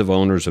 3 kinds of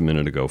owners a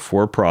minute ago: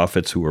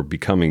 for-profits who are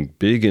becoming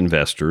big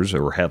investors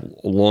or have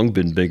long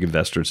been big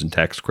investors in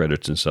tax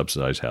credits and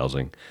subsidized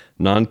housing,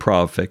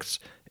 nonprofits,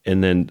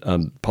 and then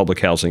public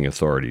housing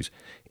authorities.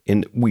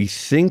 And we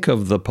think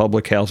of the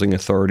public housing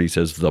authorities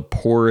as the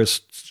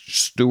poorest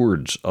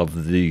stewards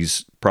of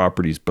these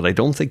properties, but I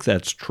don't think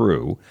that's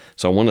true.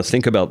 So I want to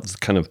think about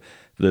kind of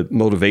the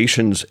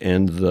motivations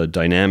and the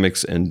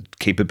dynamics and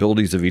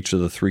capabilities of each of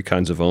the 3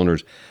 kinds of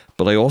owners.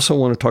 But I also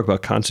want to talk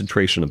about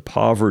concentration of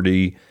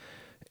poverty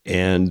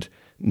and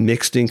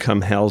mixed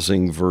income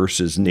housing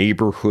versus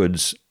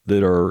neighborhoods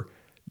that are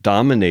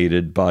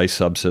dominated by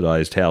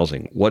subsidized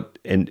housing.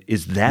 And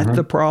is that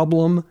the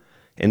problem?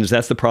 And is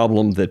that the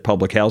problem that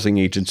public housing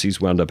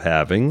agencies wound up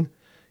having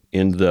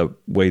in the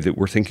way that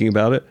we're thinking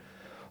about it?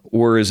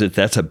 Or is it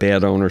that's a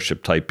bad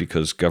ownership type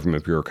because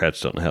government bureaucrats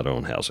don't know how to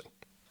own housing?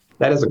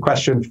 That is a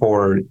question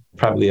for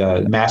probably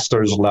a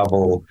master's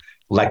level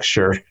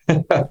lecture.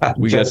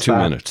 We got 2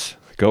 minutes.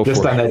 Go for it.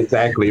 Just on that,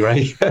 exactly,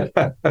 right?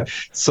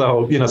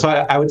 So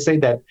I would say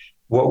that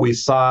what we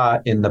saw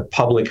in the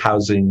public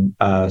housing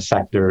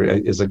sector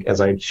is, as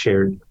I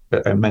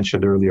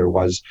mentioned earlier,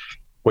 was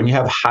when you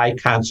have high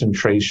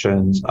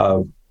concentrations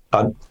of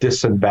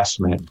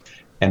disinvestment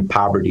and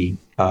poverty,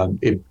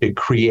 it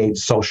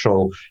creates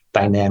social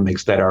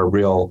dynamics that are a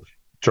real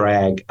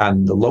drag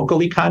on the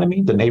local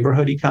economy, the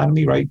neighborhood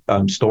economy, right?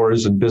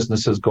 Stores and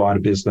businesses go out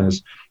of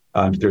business.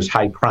 If there's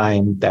high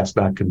crime, that's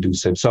not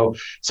conducive. So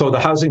the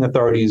housing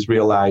authorities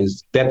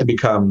realized they had to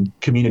become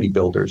community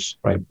builders,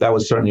 right? That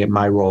was certainly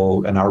my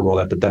role and our role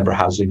at the Denver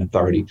Housing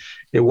Authority.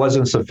 It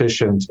wasn't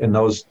sufficient in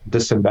those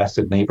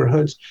disinvested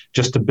neighborhoods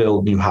just to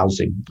build new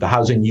housing. The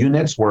housing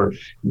units were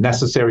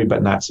necessary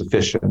but not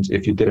sufficient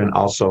if you didn't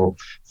also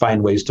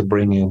find ways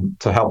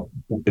to help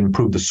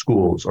improve the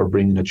schools or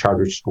bring in a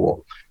charter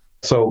school.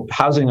 So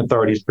housing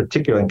authorities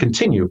particularly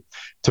continue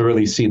to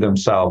really see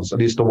themselves, at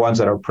least the ones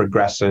that are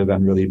progressive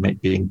and really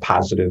being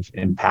positive,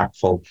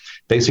 impactful,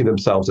 they see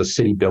themselves as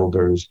city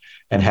builders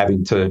and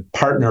having to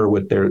partner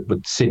with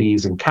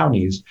cities and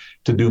counties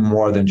to do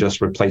more than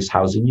just replace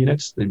housing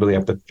units. They really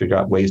have to figure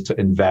out ways to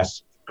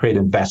create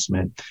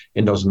investment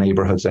in those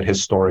neighborhoods that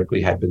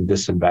historically had been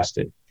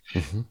disinvested.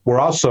 We're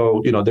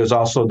also, there's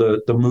also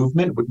the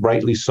movement,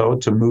 rightly so,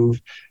 to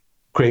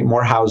create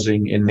more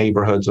housing in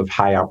neighborhoods of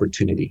high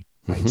opportunity.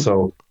 Right?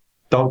 So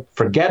don't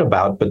forget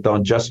about, but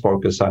don't just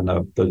focus on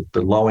the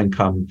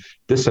low-income,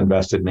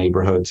 disinvested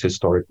neighborhoods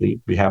historically.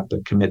 We have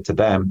to commit to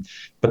them.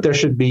 But there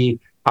should be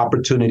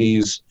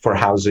opportunities for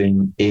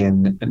housing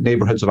in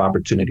neighborhoods of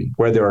opportunity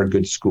where there are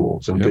good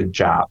schools and good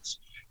jobs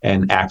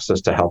and access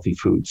to healthy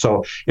food.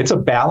 So it's a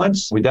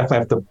balance. We definitely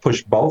have to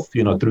push both,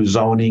 through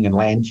zoning and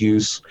land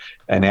use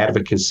and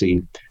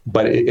advocacy.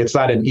 But it's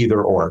not an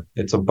either or.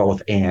 It's a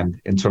both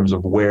and in terms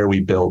of where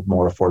we build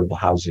more affordable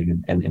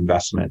housing and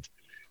investment.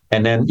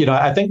 And then,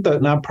 I think the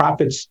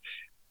nonprofits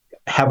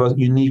have a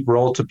unique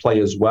role to play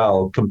as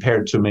well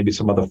compared to maybe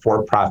some of the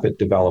for-profit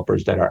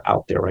developers that are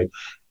out there, right?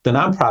 The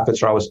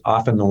nonprofits are always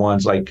often the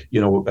ones like,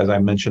 as I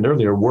mentioned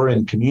earlier, we're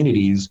in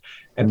communities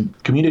and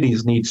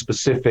communities need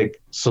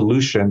specific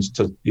solutions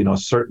to,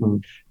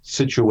 certain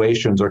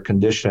situations or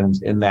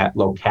conditions in that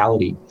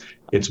locality.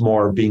 It's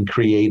more being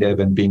creative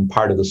and being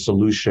part of the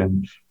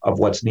solution of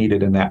what's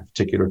needed in that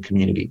particular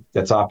community.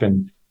 That's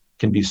often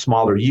can be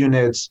smaller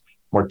units,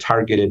 more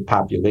targeted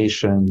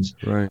populations,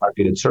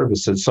 targeted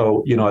services.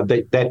 So,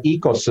 that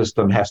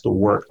ecosystem has to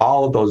work.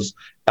 All of those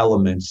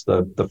elements,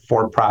 the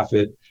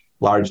for-profit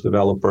large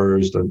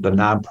developers, the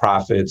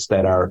nonprofits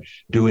that are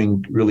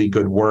doing really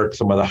good work,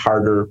 some of the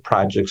harder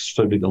projects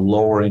serving the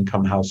lower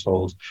income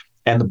households,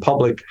 and the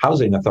public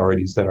housing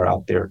authorities that are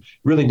out there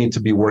really need to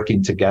be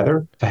working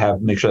together to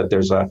make sure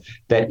that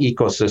that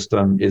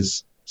ecosystem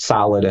is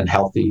solid and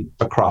healthy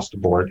across the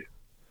board.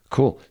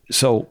 Cool.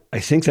 So I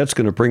think that's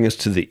going to bring us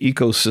to the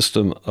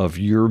ecosystem of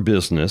your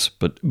business.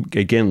 But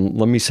again,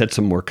 let me set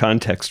some more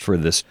context for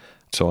this.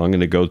 So I'm going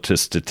to go to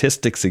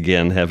statistics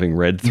again, having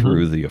read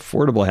through the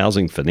Affordable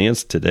Housing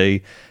Finance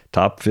Today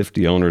top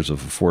 50 owners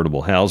of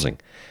affordable housing.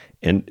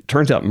 And it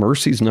turns out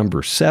Mercy's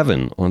number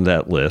 7 on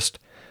that list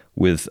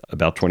with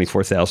about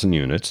 24,000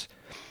 units.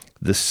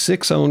 The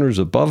 6 owners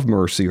above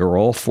Mercy are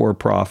all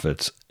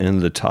for-profits,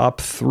 and the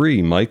top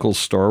 3, Michaels,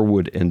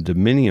 Starwood, and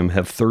Dominium,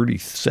 have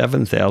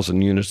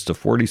 37,000 units to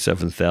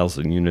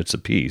 47,000 units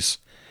apiece.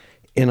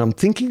 And I'm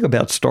thinking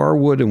about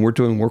Starwood, and we're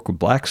doing work with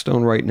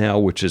Blackstone right now,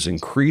 which is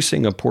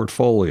increasing a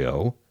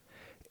portfolio,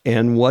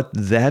 and what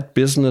that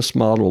business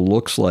model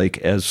looks like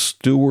as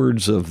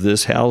stewards of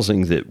this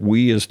housing that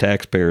we as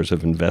taxpayers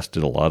have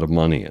invested a lot of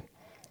money in.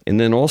 And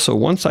then also,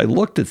 once I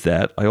looked at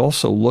that, I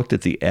also looked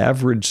at the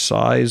average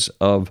size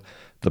of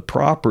the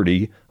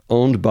property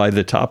owned by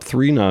the top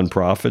 3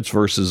 nonprofits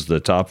versus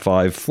the top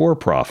 5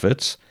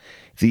 for-profits.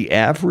 The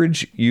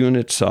average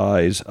unit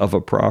size of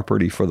a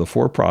property for the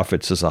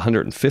for-profits is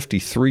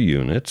 153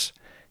 units,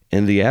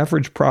 and the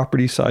average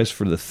property size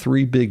for the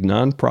 3 big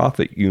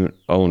nonprofit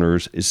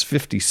owners is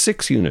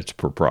 56 units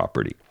per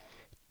property.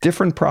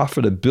 Different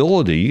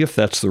profitability, if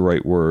that's the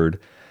right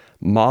word,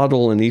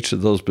 model in each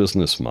of those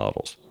business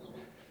models.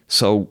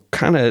 So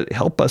kind of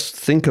help us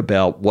think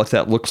about what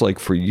that looks like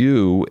for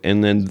you,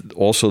 and then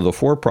also the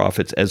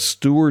for-profits as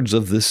stewards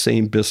of this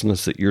same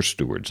business that you're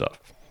stewards of.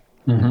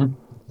 Mm-hmm.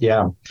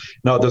 Yeah.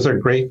 No, those are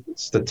great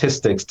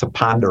statistics to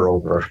ponder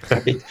over.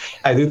 Right?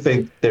 I do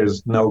think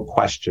there's no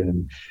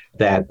question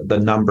that the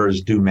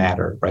numbers do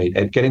matter, right?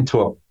 And getting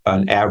to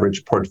an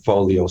average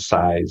portfolio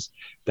size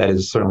that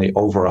is certainly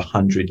over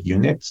 100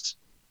 units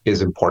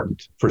is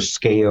important for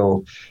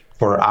scale,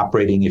 for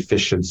operating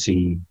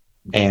efficiency,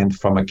 and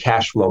from a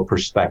cash flow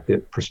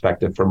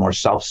perspective for more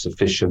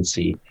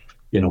self-sufficiency,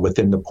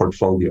 within the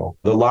portfolio.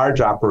 The large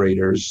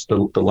operators,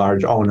 the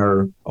large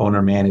owner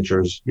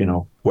managers,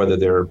 whether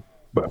they're,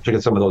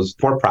 particularly some of those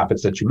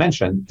for-profits that you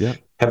mentioned,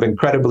 have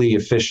incredibly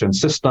efficient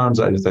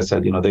systems. As I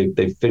said,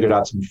 they figured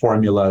out some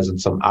formulas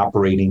and some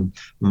operating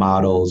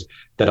models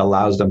that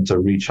allows them to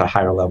reach a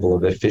higher level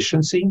of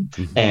efficiency.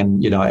 Mm-hmm.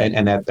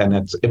 And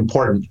that's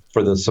important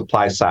for the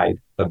supply side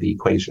of the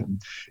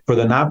equation. For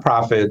the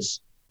nonprofits,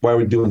 where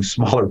we're doing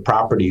smaller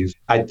properties,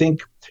 I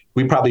think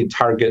we probably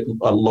target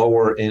a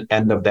lower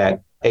end of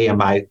that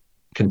AMI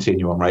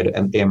continuum, right?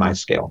 An AMI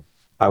scale.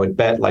 I would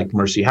bet like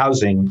Mercy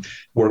Housing,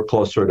 we're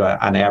closer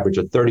to an average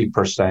of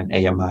 30%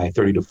 AMI,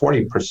 30 to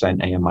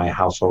 40% AMI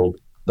household.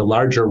 The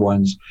larger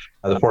ones,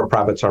 the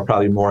for-profits, are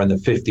probably more in the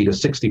 50 to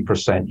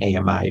 60%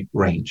 AMI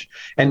range.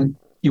 And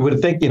you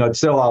would think, it's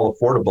still all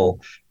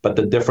affordable, but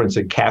the difference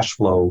in cash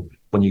flow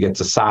when you get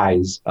to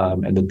size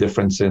and the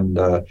difference in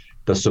the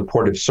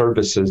supportive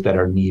services that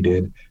are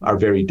needed are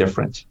very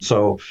different.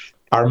 So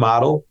our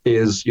model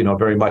is,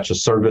 very much a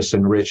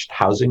service-enriched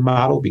housing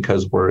model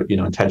because we're,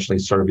 intentionally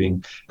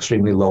serving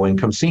extremely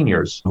low-income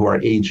seniors who are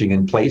aging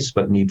in place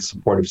but need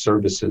supportive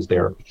services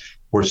there.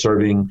 We're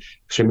serving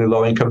extremely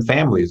low-income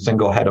families,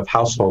 single head of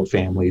household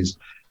families,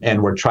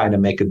 and we're trying to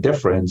make a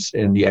difference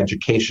in the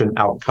education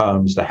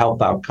outcomes, the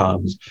health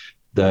outcomes,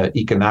 the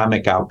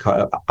economic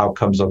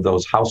outcomes of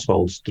those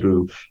households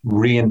through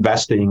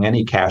reinvesting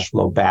any cash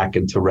flow back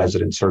into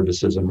resident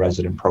services and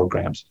resident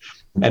programs.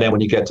 And then when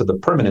you get to the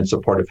permanent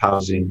supportive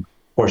housing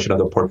portion of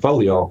the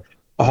portfolio,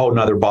 a whole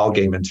nother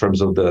ballgame in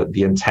terms of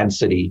the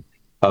intensity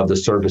of the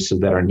services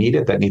that are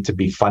needed that need to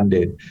be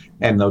funded,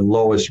 and the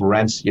lowest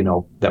rents,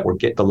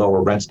 the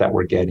lower rents that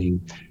we're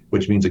getting,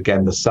 which means,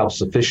 again, the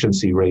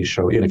self-sufficiency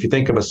ratio. If you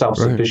think of a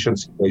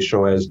self-sufficiency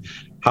ratio as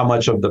how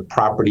much of the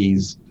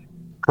property's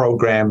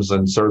programs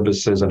and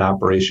services and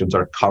operations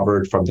are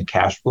covered from the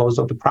cash flows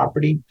of the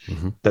property,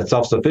 that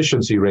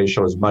self-sufficiency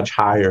ratio is much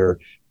higher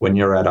when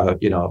you're at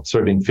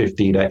serving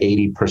 50 to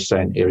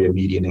 80% area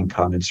median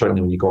income. And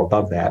certainly when you go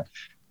above that,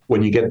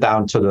 when you get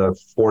down to the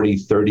 40,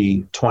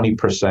 30,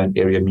 20%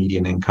 area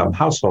median income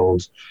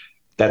households,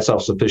 that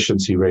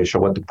self-sufficiency ratio,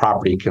 what the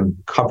property can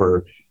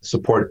cover,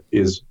 support,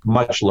 is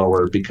much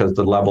lower because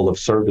the level of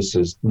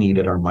services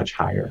needed are much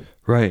higher.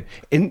 Right.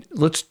 And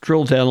let's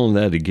drill down on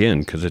that again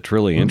because it's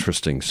really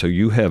interesting. So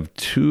you have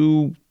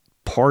 2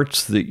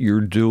 parts that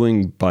you're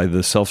doing by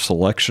the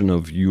self-selection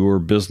of your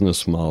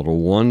business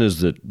model. One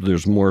is that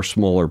there's more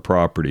smaller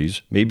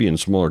properties, maybe in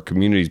smaller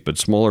communities, but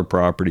smaller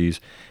properties.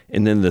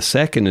 And then the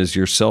second is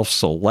you're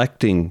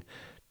self-selecting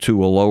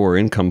to a lower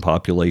income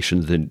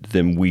population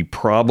than we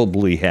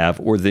probably have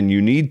or than you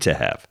need to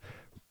have.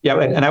 Yeah,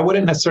 and I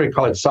wouldn't necessarily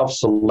call it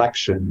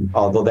self-selection,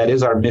 although that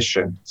is our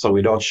mission, so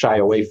we don't shy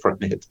away from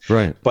it.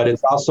 Right. But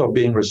it's also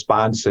being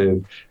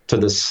responsive to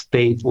the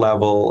state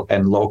level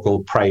and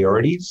local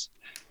priorities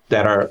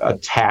that are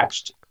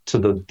attached to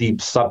the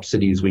deep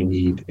subsidies we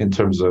need in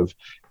terms of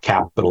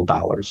capital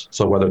dollars.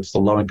 So whether it's the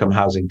low-income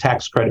housing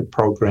tax credit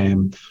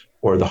program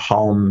or the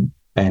home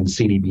and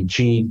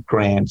CDBG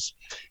grants,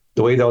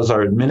 the way those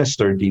are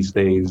administered these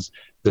days,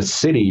 the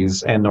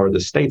cities and or the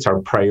states are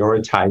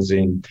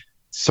prioritizing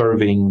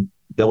serving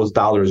those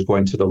dollars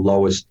going to the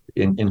lowest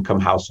income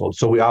households.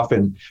 So we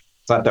often,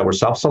 it's not that we're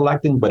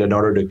self-selecting, but in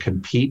order to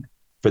compete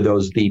for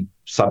those deep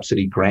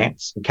subsidy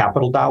grants,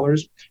 capital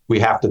dollars, we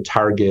have to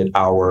target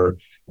our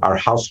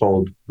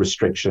household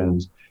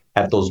restrictions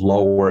at those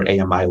lower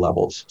AMI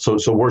levels. So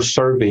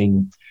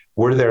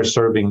we're there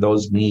serving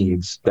those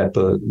needs that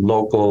the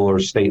local or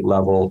state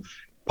level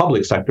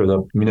public sector,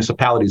 the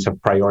municipalities have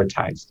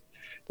prioritized.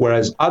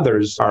 Whereas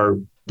others are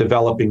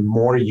developing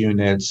more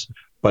units,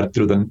 but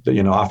through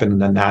often in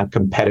the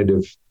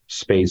non-competitive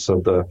space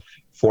of the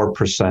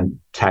 4%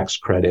 tax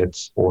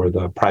credits or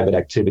the private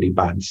activity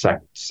bond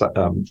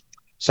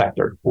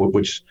sector,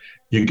 which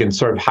you can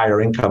serve higher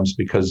incomes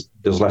because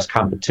there's less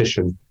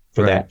competition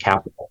for that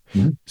capital.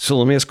 Mm-hmm. So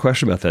let me ask a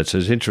question about that. So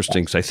it's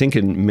interesting because I think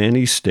in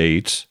many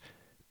states,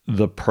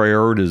 the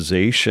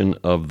prioritization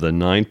of the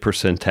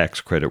 9%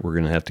 tax credit, we're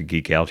going to have to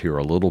geek out here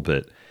a little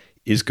bit,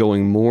 is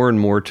going more and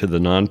more to the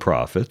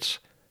nonprofits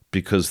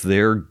because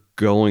they're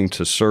going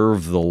to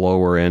serve the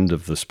lower end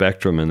of the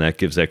spectrum, and that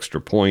gives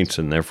extra points,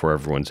 and therefore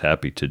everyone's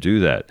happy to do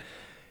that.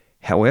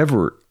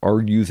 However,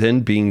 are you then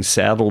being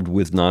saddled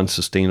with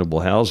non-sustainable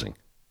housing?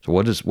 So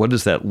what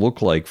does that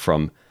look like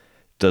from,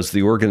 does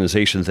the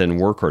organization then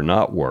work or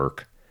not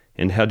work?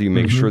 And how do you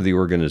make sure the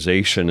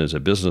organization as a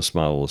business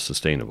model is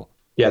sustainable?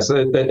 Yes,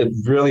 a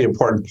really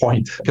important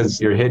point,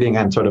 because you're hitting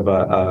on sort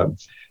of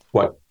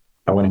what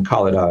I wouldn't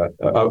call it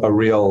a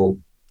real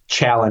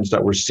challenge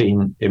that we're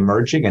seeing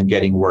emerging and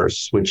getting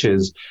worse, which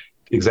is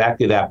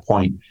exactly that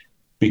point.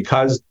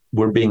 Because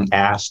we're being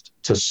asked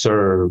to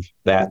serve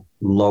that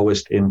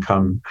lowest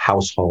income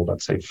household,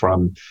 let's say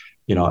from,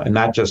 and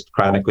not just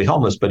chronically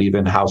homeless, but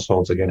even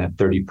households, again, at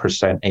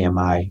 30%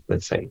 AMI,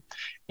 let's say,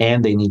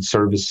 and they need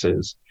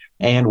services.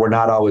 And we're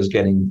not always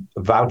getting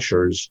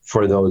vouchers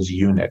for those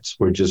units.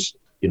 We're just,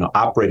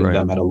 operating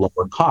them at a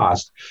lower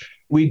cost.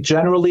 We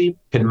generally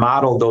can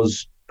model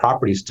those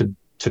properties to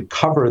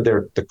cover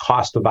the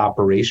cost of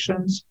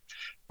operations.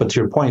 But to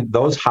your point,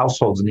 those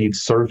households need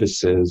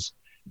services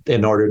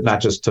in order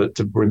not just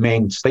to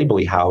remain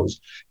stably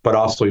housed, but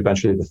also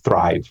eventually to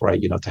thrive,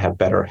 right? To have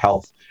better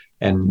health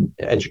and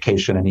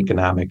education and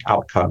economic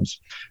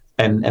outcomes.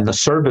 And the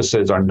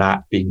services are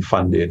not being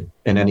funded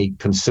in any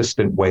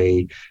consistent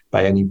way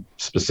by any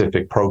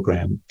specific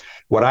program.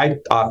 What I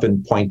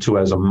often point to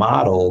as a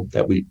model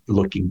that we're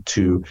looking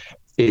to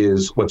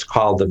is what's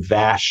called the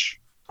VASH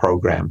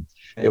program.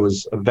 It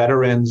was a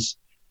Veterans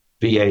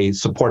VA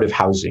Supportive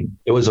Housing.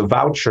 It was a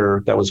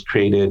voucher that was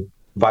created,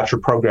 voucher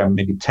program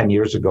maybe 10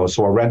 years ago.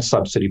 So a rent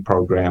subsidy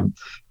program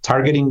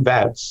targeting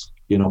vets,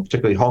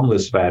 particularly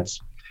homeless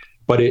vets.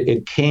 But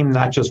it came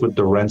not just with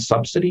the rent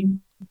subsidy,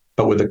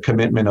 but with a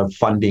commitment of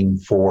funding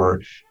from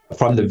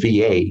the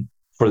VA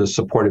for the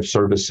supportive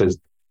services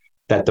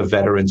that the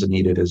veterans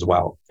needed as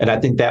well. And I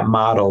think that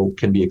model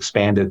can be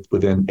expanded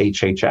within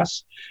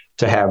HHS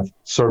to have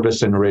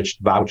service-enriched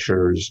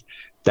vouchers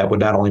that would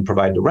not only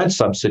provide the rent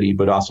subsidy,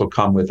 but also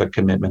come with a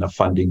commitment of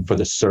funding for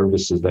the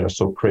services that are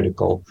so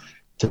critical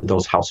to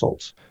those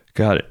households.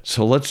 Got it.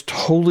 So let's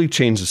totally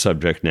change the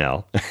subject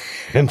now.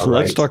 And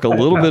let's talk a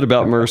little bit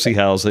about Mercy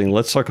Housing.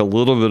 Let's talk a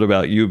little bit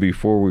about you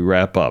before we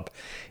wrap up.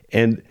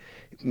 And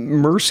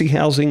Mercy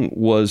Housing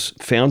was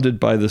founded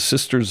by the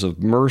Sisters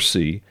of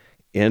Mercy,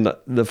 and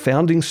the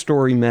founding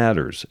story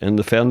matters. And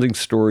the founding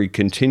story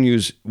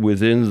continues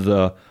within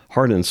the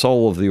heart and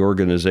soul of the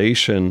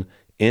organization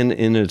and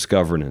in its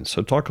governance.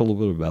 So talk a little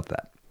bit about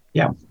that.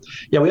 Yeah,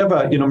 we have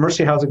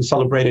Mercy Housing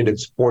celebrated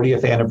its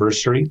 40th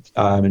anniversary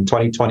in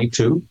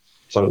 2022.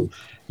 So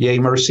yay,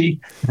 Mercy.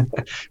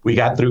 We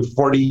got through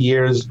 40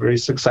 years very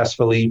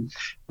successfully.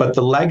 But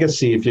the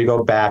legacy, if you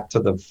go back to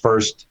the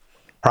first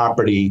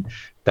property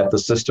that the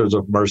Sisters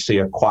of Mercy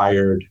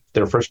acquired,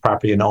 their first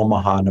property in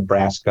Omaha,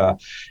 Nebraska,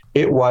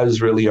 it was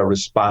really a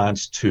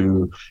response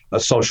to a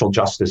social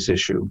justice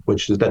issue,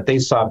 which is that they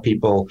saw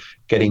people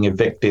getting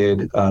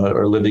evicted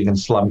or living in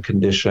slum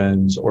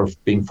conditions or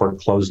being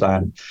foreclosed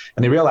on.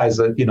 And they realized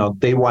that,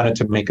 they wanted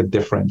to make a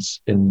difference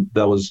in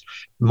those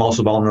most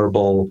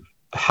vulnerable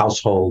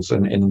households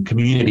and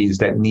communities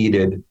that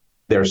needed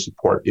their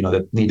support,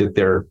 that needed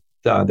their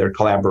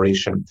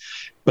collaboration.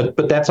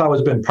 But that's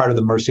always been part of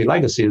the Mercy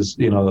legacy is,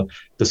 the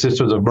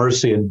Sisters of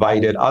Mercy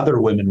invited other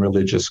women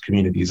religious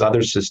communities,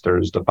 other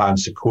sisters, the Bon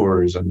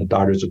Secours and the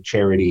Daughters of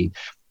Charity,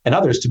 and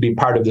others to be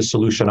part of the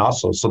solution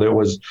also. So there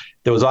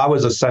was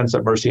always a sense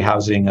at Mercy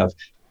Housing of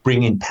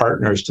bringing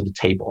partners to the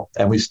table.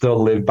 And we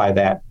still live by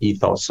that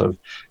ethos of,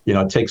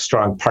 it takes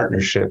strong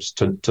partnerships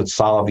to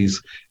solve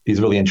these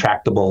really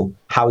intractable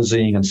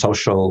housing and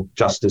social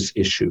justice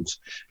issues.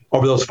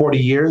 Over those 40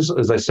 years,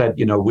 as I said,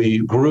 we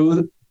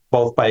grew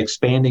both by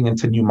expanding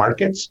into new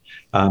markets.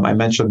 I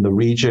mentioned the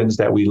regions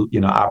that we,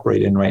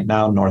 operate in right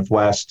now,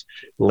 Northwest,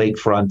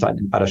 Lakefront,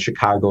 out of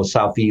Chicago,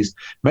 Southeast.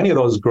 Many of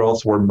those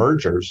growths were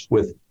mergers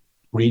with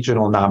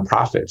regional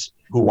nonprofits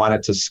who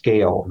wanted to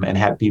scale and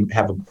have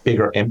a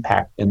bigger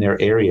impact in their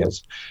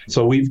areas.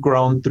 So we've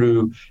grown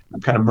through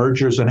kind of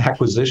mergers and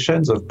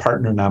acquisitions of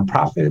partner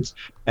nonprofits.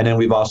 And then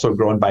we've also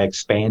grown by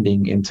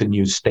expanding into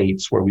new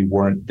states where we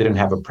didn't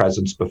have a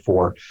presence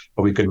before,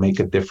 but we could make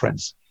a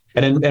difference.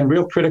 And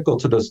real critical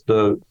to this,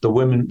 the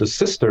women, the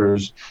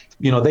sisters,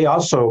 they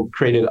also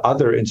created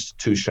other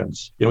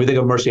institutions. We think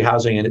of Mercy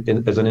Housing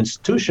as an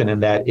institution in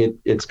that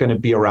it's going to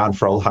be around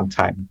for a long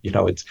time.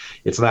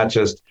 It's not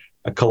just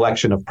a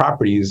collection of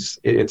properties.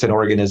 It's an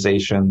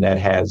organization that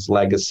has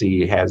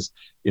legacy, has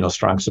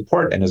strong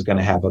support, and is going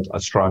to have a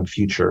strong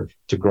future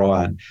to grow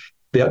on.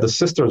 The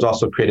sisters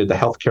also created the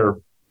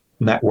healthcare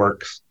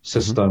network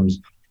systems.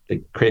 Mm-hmm. They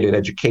created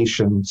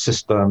education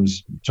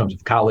systems in terms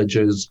of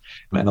colleges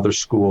and other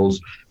schools.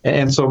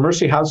 And so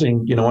Mercy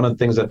Housing, one of the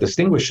things that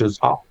distinguishes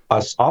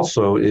us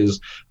also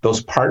is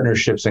those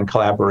partnerships and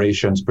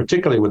collaborations,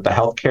 particularly with the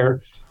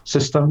healthcare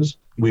systems.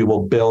 We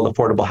will build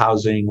affordable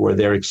housing where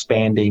they're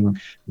expanding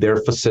their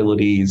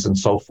facilities and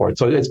so forth.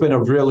 So it's been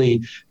a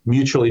really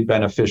mutually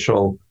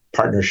beneficial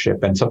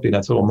partnership and something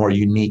that's a little more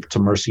unique to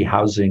Mercy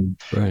Housing,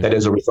 right, that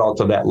is a result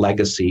of that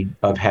legacy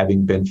of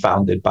having been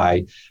founded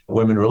by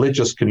women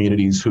religious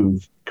communities who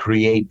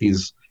create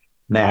these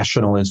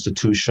national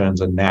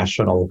institutions and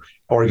national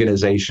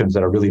organizations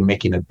that are really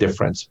making a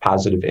difference,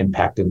 positive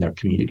impact in their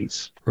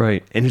communities.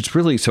 Right. And it's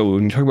really, so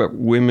when you talk about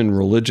women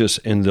religious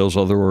and those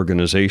other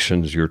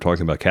organizations, you're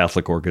talking about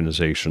Catholic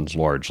organizations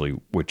largely,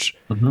 which,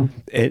 mm-hmm.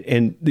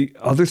 and the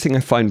other thing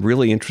I find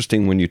really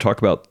interesting when you talk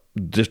about,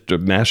 just to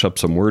mash up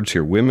some words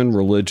here, women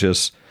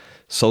religious,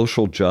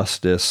 social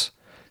justice,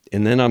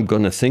 and then I'm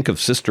going to think of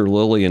Sister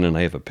Lillian, and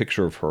I have a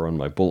picture of her on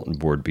my bulletin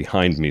board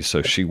behind me.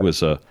 So she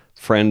was a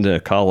friend,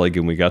 a colleague,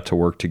 and we got to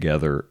work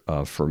together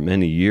for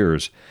many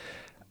years.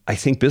 I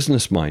think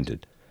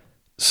business-minded.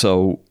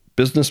 So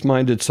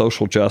business-minded,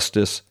 social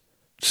justice,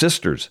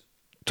 sisters.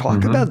 Talk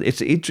mm-hmm. about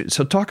it.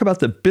 So talk about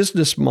the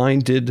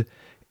business-minded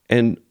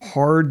and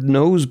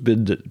hard-nosed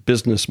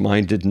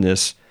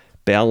business-mindedness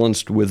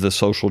balanced with the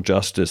social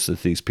justice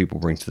that these people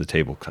bring to the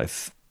table.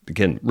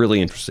 Again,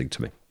 really interesting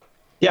to me.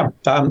 Yeah.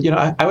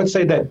 I would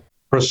say that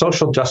for a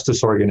social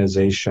justice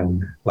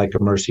organization like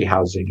a Mercy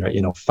Housing, right,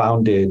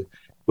 founded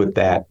with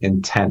that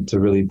intent to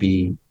really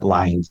be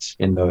lions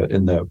in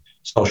the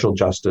social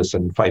justice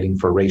and fighting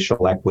for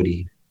racial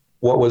equity.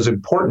 What was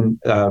important,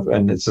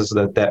 and this is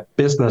that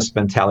business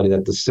mentality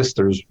that the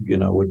sisters,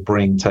 would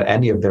bring to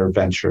any of their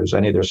ventures,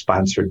 any of their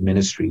sponsored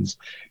ministries,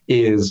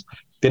 is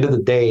at the end of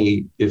the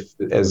day,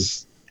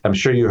 as I'm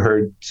sure you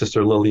heard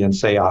Sister Lillian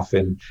say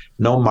often,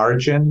 no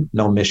margin,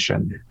 no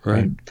mission.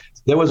 Right.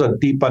 There was a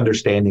deep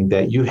understanding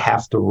that you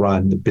have to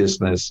run the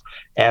business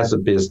as a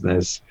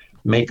business,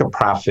 make a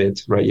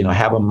profit, right?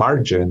 Have a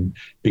margin,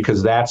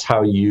 because that's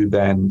how you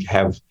then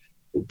have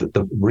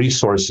the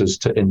resources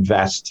to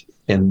invest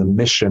in the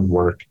mission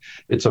work.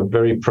 It's a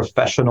very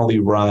professionally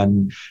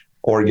run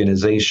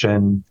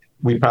organization.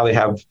 We probably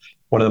have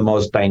one of the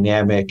most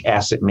dynamic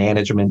asset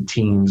management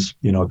teams,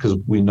 because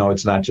we know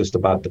it's not just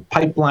about the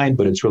pipeline,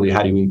 but it's really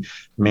how do we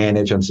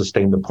manage and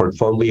sustain the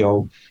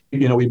portfolio.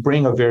 We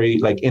bring a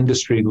very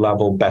industry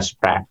level best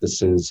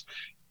practices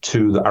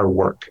to our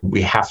work.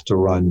 We have to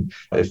run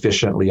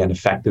efficiently and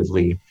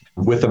effectively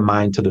with a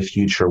mind to the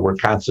future. We're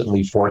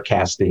constantly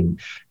forecasting,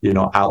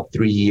 out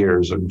 3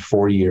 years and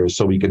 4 years,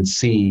 so we can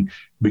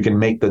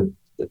make the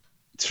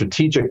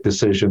strategic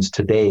decisions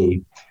today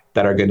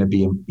that are going to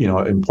be,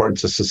 important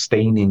to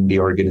sustaining the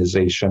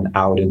organization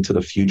out into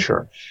the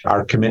future.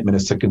 Our commitment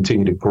is to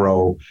continue to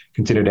grow,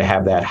 continue to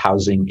have that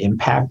housing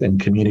impact in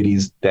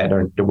communities that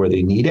are where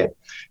they need it,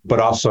 but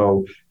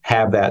also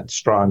have that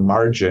strong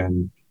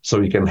margin so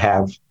we can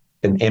have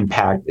an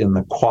impact in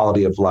the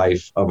quality of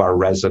life of our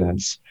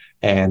residents,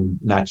 and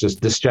not just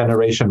this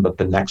generation, but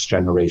the next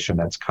generation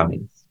that's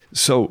coming.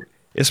 So,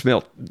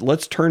 Ismael,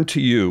 let's turn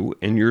to you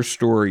and your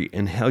story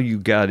and how you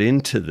got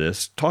into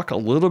this. Talk a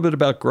little bit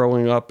about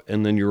growing up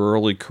and then your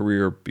early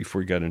career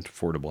before you got into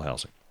affordable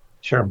housing.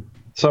 Sure.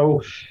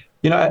 So,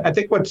 I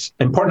think what's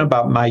important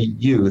about my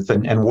youth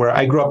and where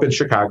I grew up in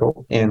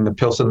Chicago, in the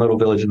Pilsen Little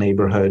Village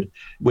neighborhood,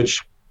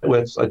 which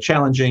was a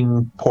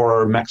challenging,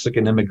 poor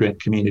Mexican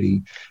immigrant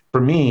community. For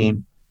me,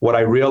 what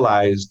I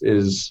realized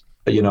is,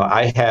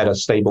 I had a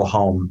stable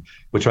home,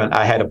 which meant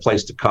I had a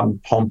place to come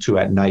home to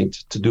at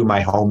night to do my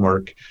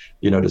homework,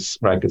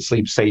 where I could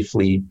sleep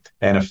safely,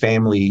 and a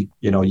family,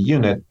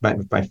 unit.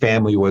 My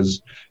family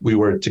we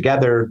were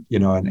together,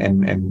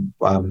 and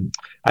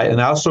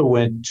I also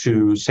went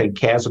to St.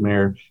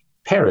 Casimir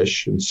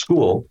Parish in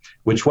school,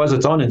 which was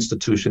its own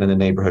institution in the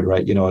neighborhood,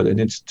 right? An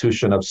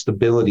institution of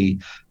stability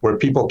where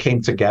people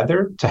came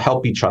together to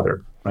help each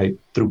other, right?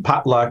 Through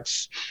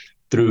potlucks,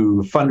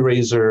 through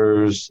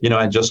fundraisers,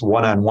 and just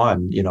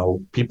one-on-one,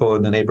 people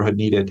in the neighborhood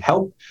needed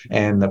help,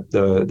 and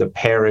the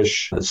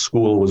parish, the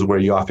school was where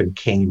you often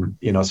came,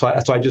 so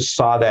I just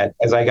saw that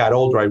as I got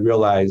older. I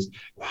realized,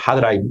 how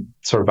did I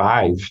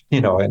survive,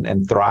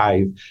 and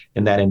thrive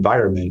in that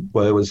environment?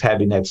 Well, it was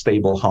having that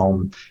stable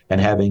home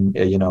and having,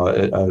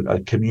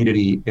 a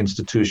community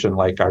institution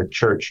like our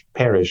church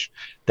parish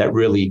that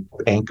really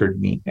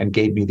anchored me and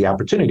gave me the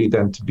opportunity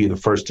then to be the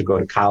first to go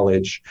to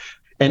college.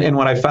 And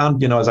what I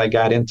found, as I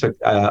got into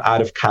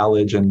out of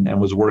college and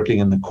was working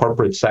in the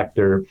corporate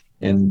sector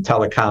in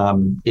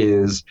telecom,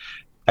 is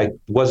I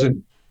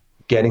wasn't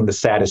getting the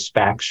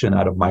satisfaction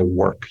out of my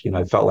work.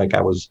 I felt like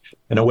I was,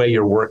 in a way,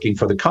 you're working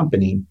for the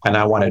company, and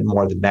I wanted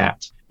more than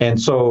that. And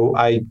so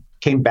I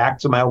came back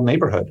to my old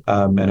neighborhood,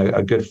 and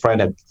a good friend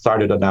had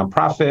started a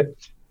nonprofit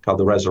called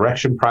the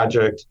Resurrection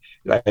Project.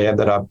 I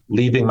ended up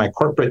leaving my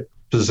corporate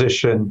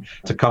position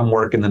to come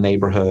work in the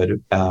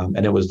neighborhood.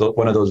 And it was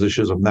one of those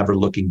issues of never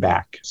looking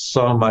back.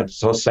 So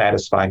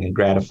satisfying and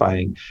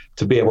gratifying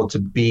to be able to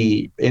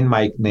be in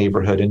my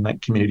neighborhood, in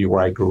that community where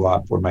I grew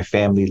up, where my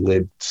family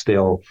lived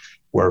still,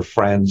 where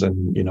friends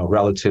and,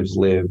 relatives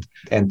lived,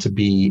 and to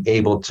be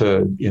able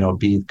to,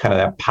 be kind of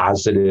that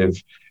positive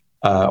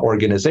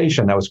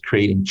organization that was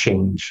creating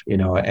change,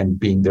 and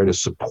being there to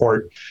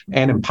support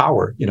and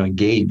empower,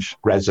 engage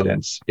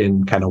residents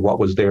in kind of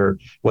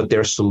what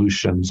their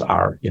solutions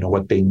are,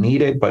 what they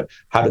needed, but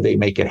how do they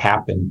make it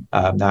happen?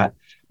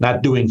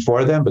 Not doing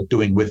for them, but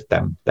doing with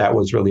them. That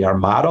was really our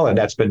model. And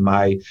that's been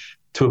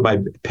two of my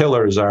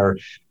pillars are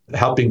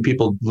helping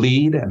people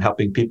lead and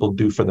helping people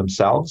do for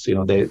themselves.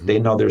 They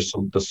know there's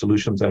the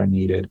solutions that are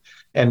needed.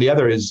 And the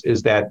other is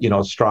that,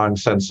 strong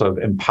sense of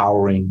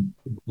empowering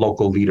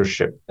local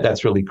leadership.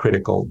 That's really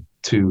critical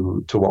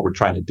to what we're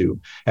trying to do,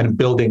 and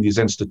building these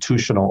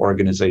institutional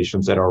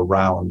organizations that are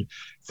around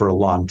for a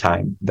long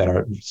time, that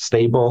are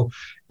stable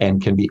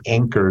and can be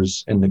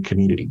anchors in the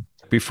community.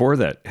 Before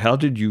that, how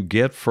did you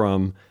get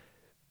from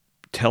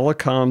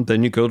telecom,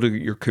 then you go to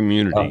your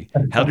community?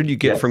 How did you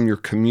get from your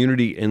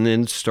community and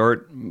then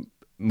start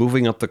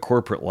moving up the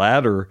corporate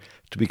ladder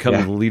to become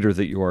the leader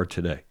that you are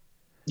today?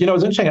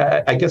 It's interesting.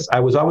 I guess I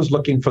was always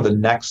looking for the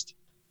next,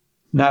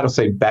 not to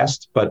say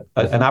best, but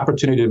an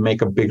opportunity to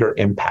make a bigger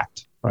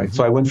impact, right? Mm-hmm.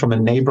 So I went from a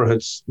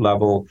neighborhood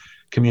level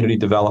community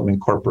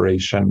development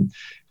corporation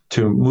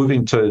to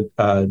moving to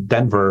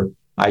Denver.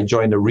 I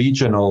joined a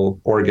regional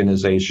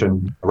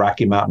organization,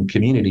 Rocky Mountain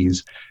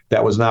Communities,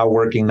 that was now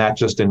working not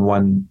just in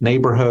one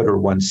neighborhood or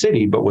one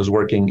city, but was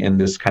working in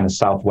this kind of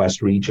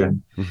Southwest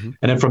region. Mm-hmm.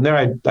 And then from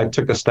there, I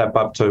took a step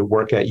up to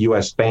work at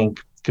U.S.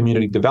 Bank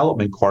Community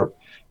Development Corp,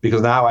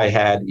 because now I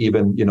had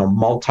even,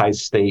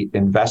 multi-state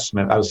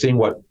investment. I was seeing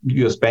what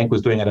U.S. Bank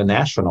was doing at a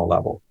national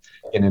level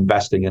in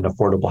investing in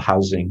affordable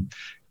housing.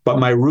 But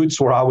my roots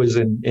were always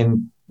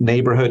in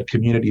neighborhood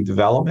community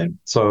development.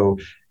 So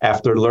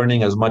after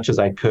learning as much as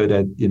I could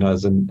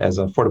as an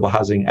affordable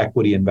housing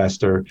equity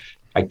investor,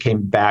 I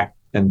came back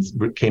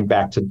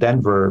to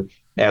Denver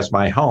as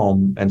my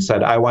home and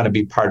said, I want to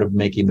be part of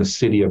making the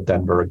city of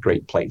Denver a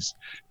great place.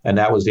 And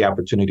that was the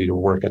opportunity to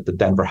work at the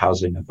Denver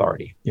Housing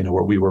Authority,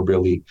 where we were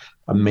really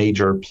a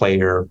major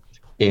player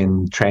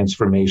in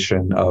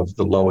transformation of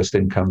the lowest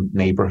income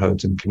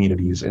neighborhoods and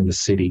communities in the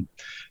city.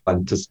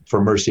 And just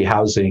for Mercy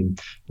Housing,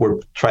 we're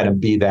trying to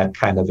be that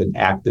kind of an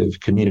active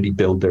community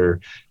builder,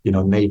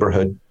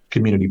 neighborhood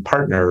community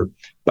partner.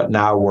 But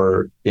now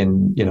we're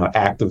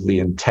actively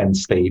in 10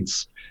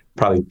 states,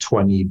 probably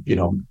 20,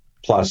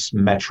 plus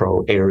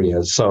metro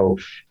areas. So,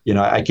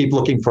 I keep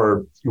looking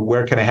for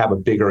where can I have a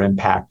bigger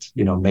impact,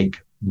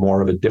 make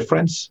more of a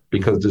difference,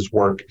 because this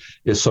work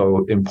is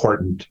so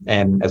important.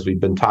 And as we've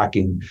been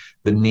talking,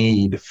 the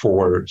need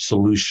for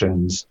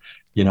solutions,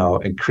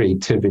 and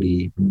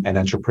creativity and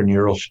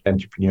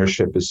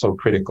entrepreneurship is so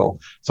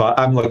critical. So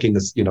I'm looking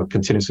this,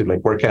 continuously, like,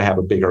 where can I have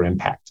a bigger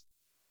impact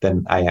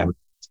than I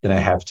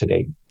have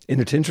today? And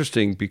it's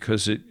interesting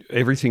because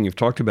everything you've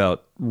talked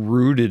about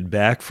rooted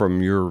back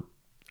from your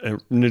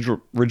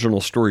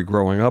original story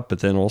growing up, but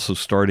then also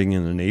starting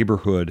in the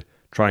neighborhood,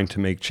 trying to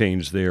make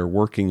change there,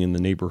 working in the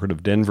neighborhood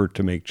of Denver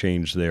to make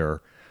change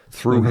there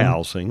through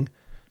housing.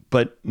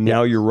 But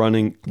now you're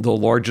running the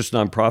largest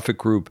nonprofit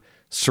group,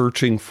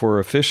 searching for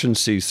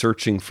efficiency,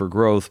 searching for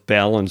growth,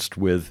 balanced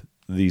with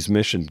these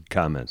mission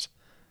comments.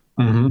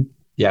 Mm-hmm.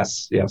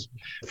 Yes.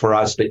 For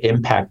us, the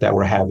impact that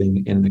we're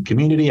having in the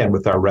community and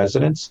with our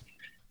residents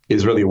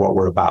is really what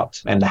we're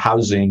about. And the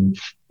housing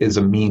is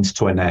a means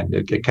to an end.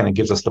 It kind of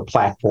gives us the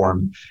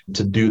platform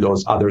to do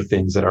those other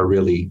things that are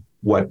really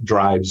what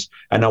drives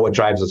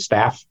the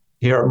staff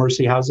here at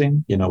Mercy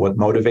Housing. What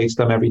motivates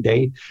them every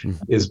day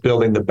is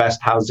building the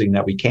best housing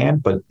that we can,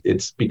 but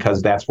it's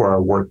because that's where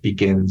our work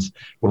begins.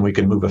 When we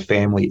can move a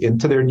family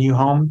into their new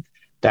home,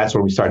 that's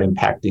where we start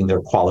impacting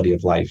their quality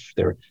of life,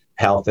 their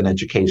health and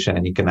education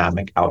and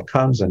economic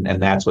outcomes. And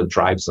that's what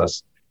drives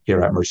us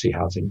here at Mercy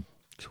Housing.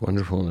 It's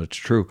wonderful, and it's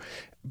true.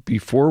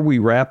 Before we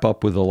wrap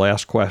up with the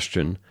last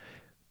question,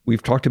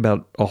 we've talked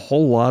about a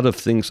whole lot of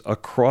things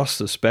across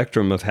the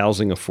spectrum of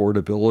housing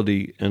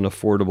affordability and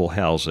affordable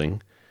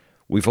housing.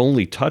 We've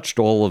only touched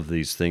all of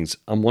these things.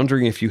 I'm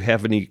wondering if you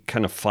have any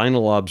kind of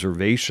final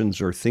observations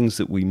or things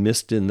that we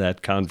missed in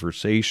that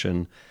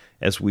conversation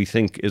as we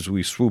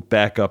swoop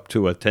back up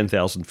to a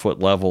 10,000 foot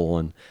level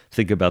and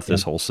think about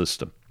this whole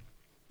system.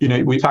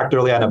 We talked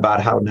early on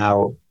about how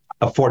now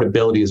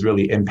affordability is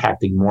really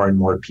impacting more and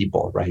more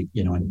people, right?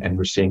 And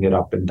we're seeing it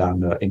up and down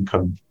the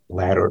income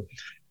ladder.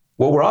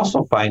 What we're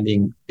also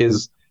finding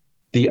is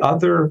the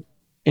other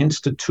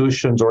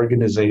institutions,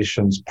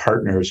 organizations,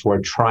 partners who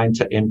are trying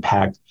to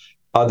impact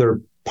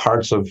other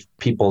parts of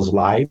people's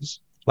lives,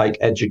 like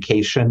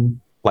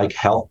education, like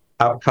health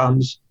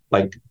outcomes,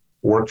 like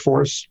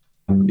workforce,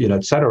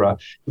 et cetera.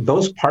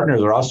 Those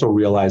partners are also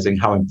realizing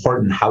how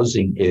important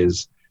housing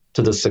is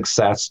to the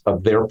success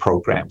of their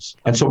programs.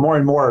 And so more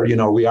and more,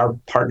 we are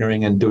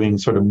partnering and doing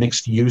sort of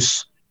mixed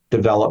use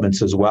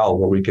developments as well,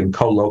 where we can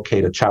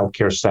co-locate a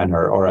childcare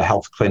center or a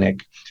health clinic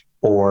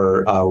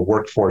or a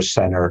workforce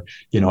center,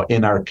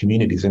 in our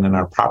communities and in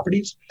our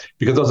properties,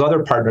 because those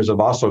other partners have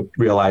also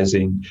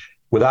realizing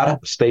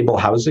without stable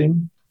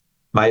housing,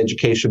 my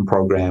education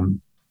program,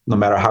 no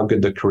matter how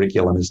good the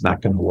curriculum, is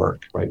not going to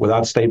work, right?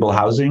 Without stable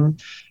housing,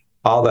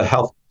 all the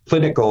health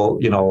clinical,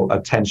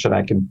 attention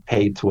I can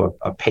pay to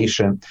a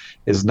patient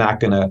is not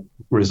going to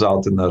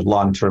result in the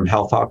long-term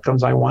health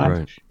outcomes I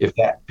want if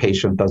that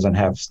patient doesn't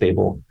have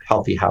stable,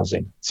 healthy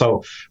housing.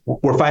 So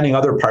we're finding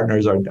other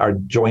partners are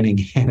joining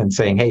in and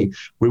saying, hey,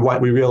 we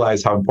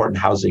realize how important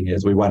housing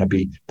is. We want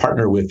to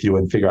partner with you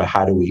and figure out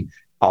how do we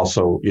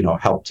also,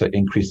 help to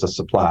increase the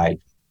supply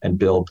and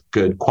build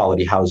good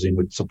quality housing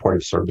with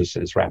supportive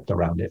services wrapped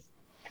around it.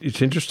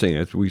 It's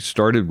interesting. We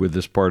started with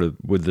this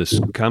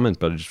comment,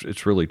 but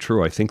it's really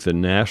true. I think the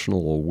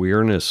national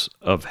awareness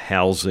of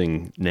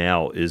housing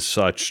now is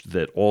such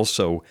that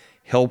also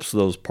helps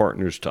those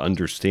partners to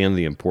understand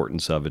the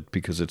importance of it,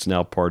 because it's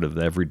now part of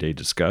the everyday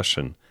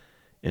discussion,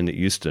 and it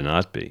used to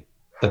not be.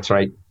 That's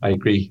right. I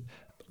agree.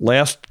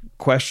 Last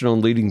question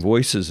on Leading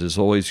Voices is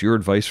always your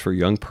advice for a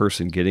young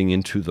person getting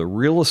into the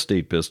real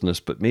estate business,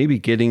 but maybe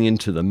getting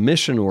into the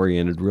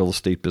mission-oriented real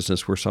estate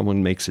business where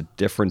someone makes a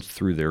difference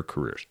through their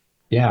careers.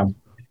 Yeah.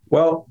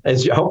 Well,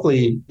 as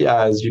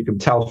you can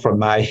tell from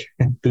my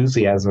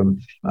enthusiasm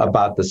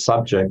about the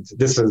subject,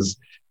 this is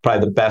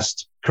probably the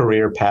best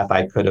career path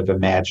I could have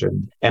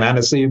imagined. And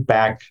honestly,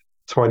 back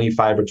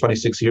 25 or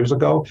 26 years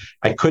ago,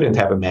 I couldn't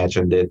have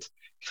imagined it.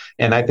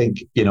 And I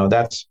think,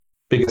 that's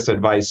biggest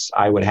advice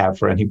I would have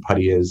for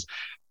anybody is,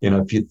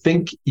 if you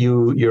think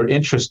you're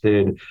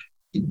interested,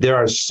 there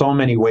are so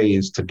many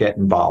ways to get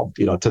involved,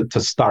 to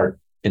start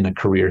in a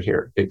career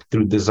here,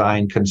 through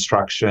design,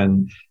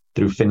 construction,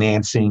 through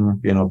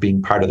financing,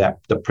 being part of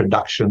the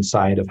production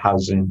side of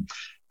housing.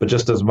 But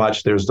just as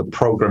much, there's the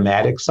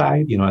programmatic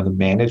side, and the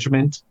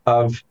management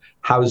of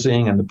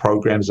housing and the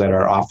programs that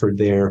are offered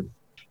there.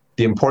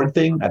 The important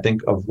thing, I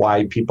think, of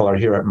why people are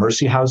here at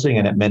Mercy Housing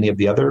and at many of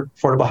the other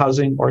affordable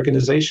housing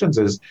organizations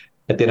is,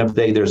 at the end of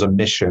the day, there's a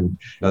mission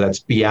that's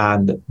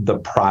beyond the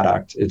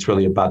product. It's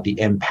really about the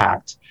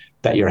impact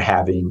that you're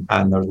having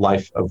on the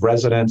life of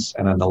residents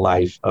and on the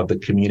life of the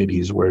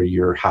communities where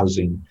your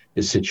housing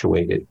is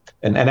situated.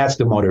 And that's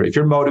the motive. If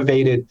you're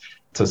motivated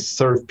to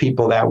serve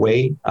people that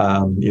way,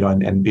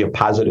 and be a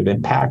positive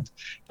impact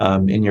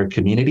in your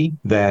community,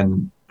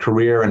 then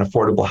career in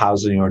affordable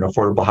housing or an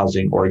affordable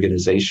housing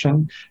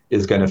organization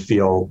is going to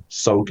feel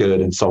so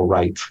good and so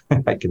right.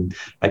 I can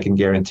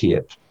guarantee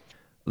it.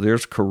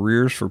 There's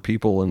careers for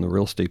people in the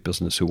real estate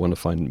business who want to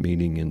find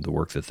meaning in the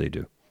work that they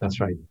do. That's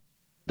right.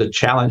 The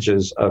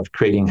challenges of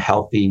creating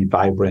healthy,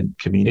 vibrant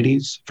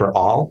communities for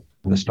all,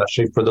 and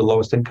especially for the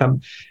lowest income,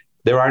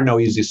 there are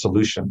no easy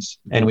solutions.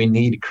 And we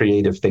need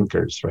creative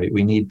thinkers, right?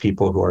 We need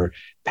people who are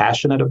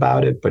passionate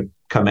about it, but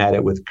come at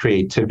it with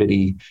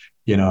creativity,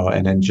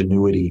 and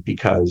ingenuity,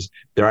 because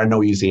there are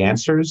no easy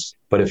answers.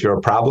 But if you're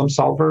a problem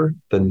solver,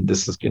 then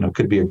this is,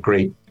 could be a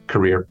great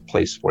career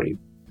place for you.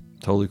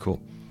 Totally cool.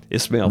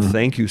 Ismael,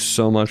 thank you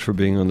so much for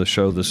being on the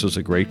show. This was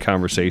a great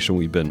conversation.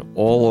 We've been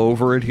all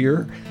over it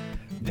here,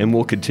 and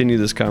we'll continue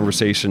this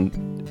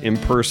conversation in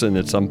person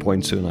at some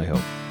point soon, I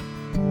hope.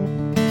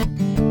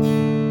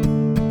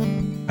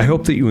 I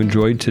hope that you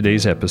enjoyed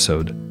today's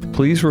episode.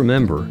 Please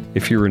remember,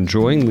 if you're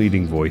enjoying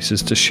Leading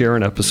Voices, to share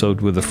an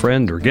episode with a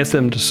friend or get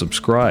them to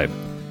subscribe.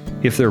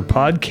 If they're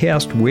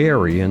podcast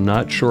wary and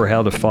not sure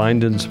how to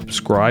find and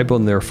subscribe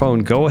on their phone,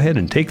 go ahead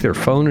and take their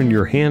phone in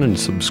your hand and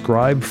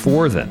subscribe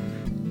for them.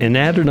 And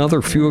add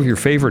another few of your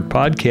favorite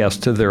podcasts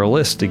to their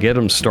list to get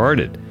them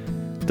started.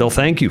 They'll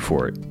thank you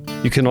for it.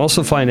 You can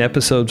also find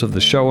episodes of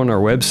the show on our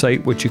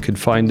website, which you can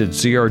find at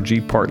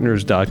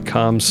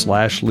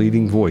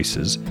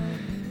zrgpartners.com/leadingvoices.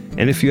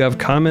 And if you have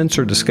comments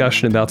or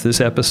discussion about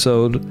this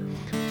episode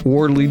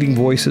or Leading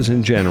Voices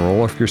in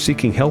general, or if you're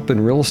seeking help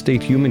in real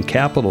estate human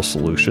capital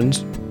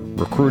solutions,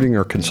 recruiting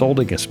or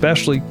consulting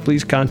especially,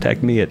 please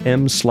contact me at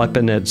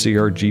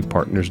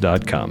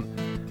msleppen@zrgpartners.com.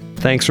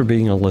 Thanks for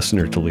being a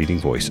listener to Leading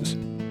Voices.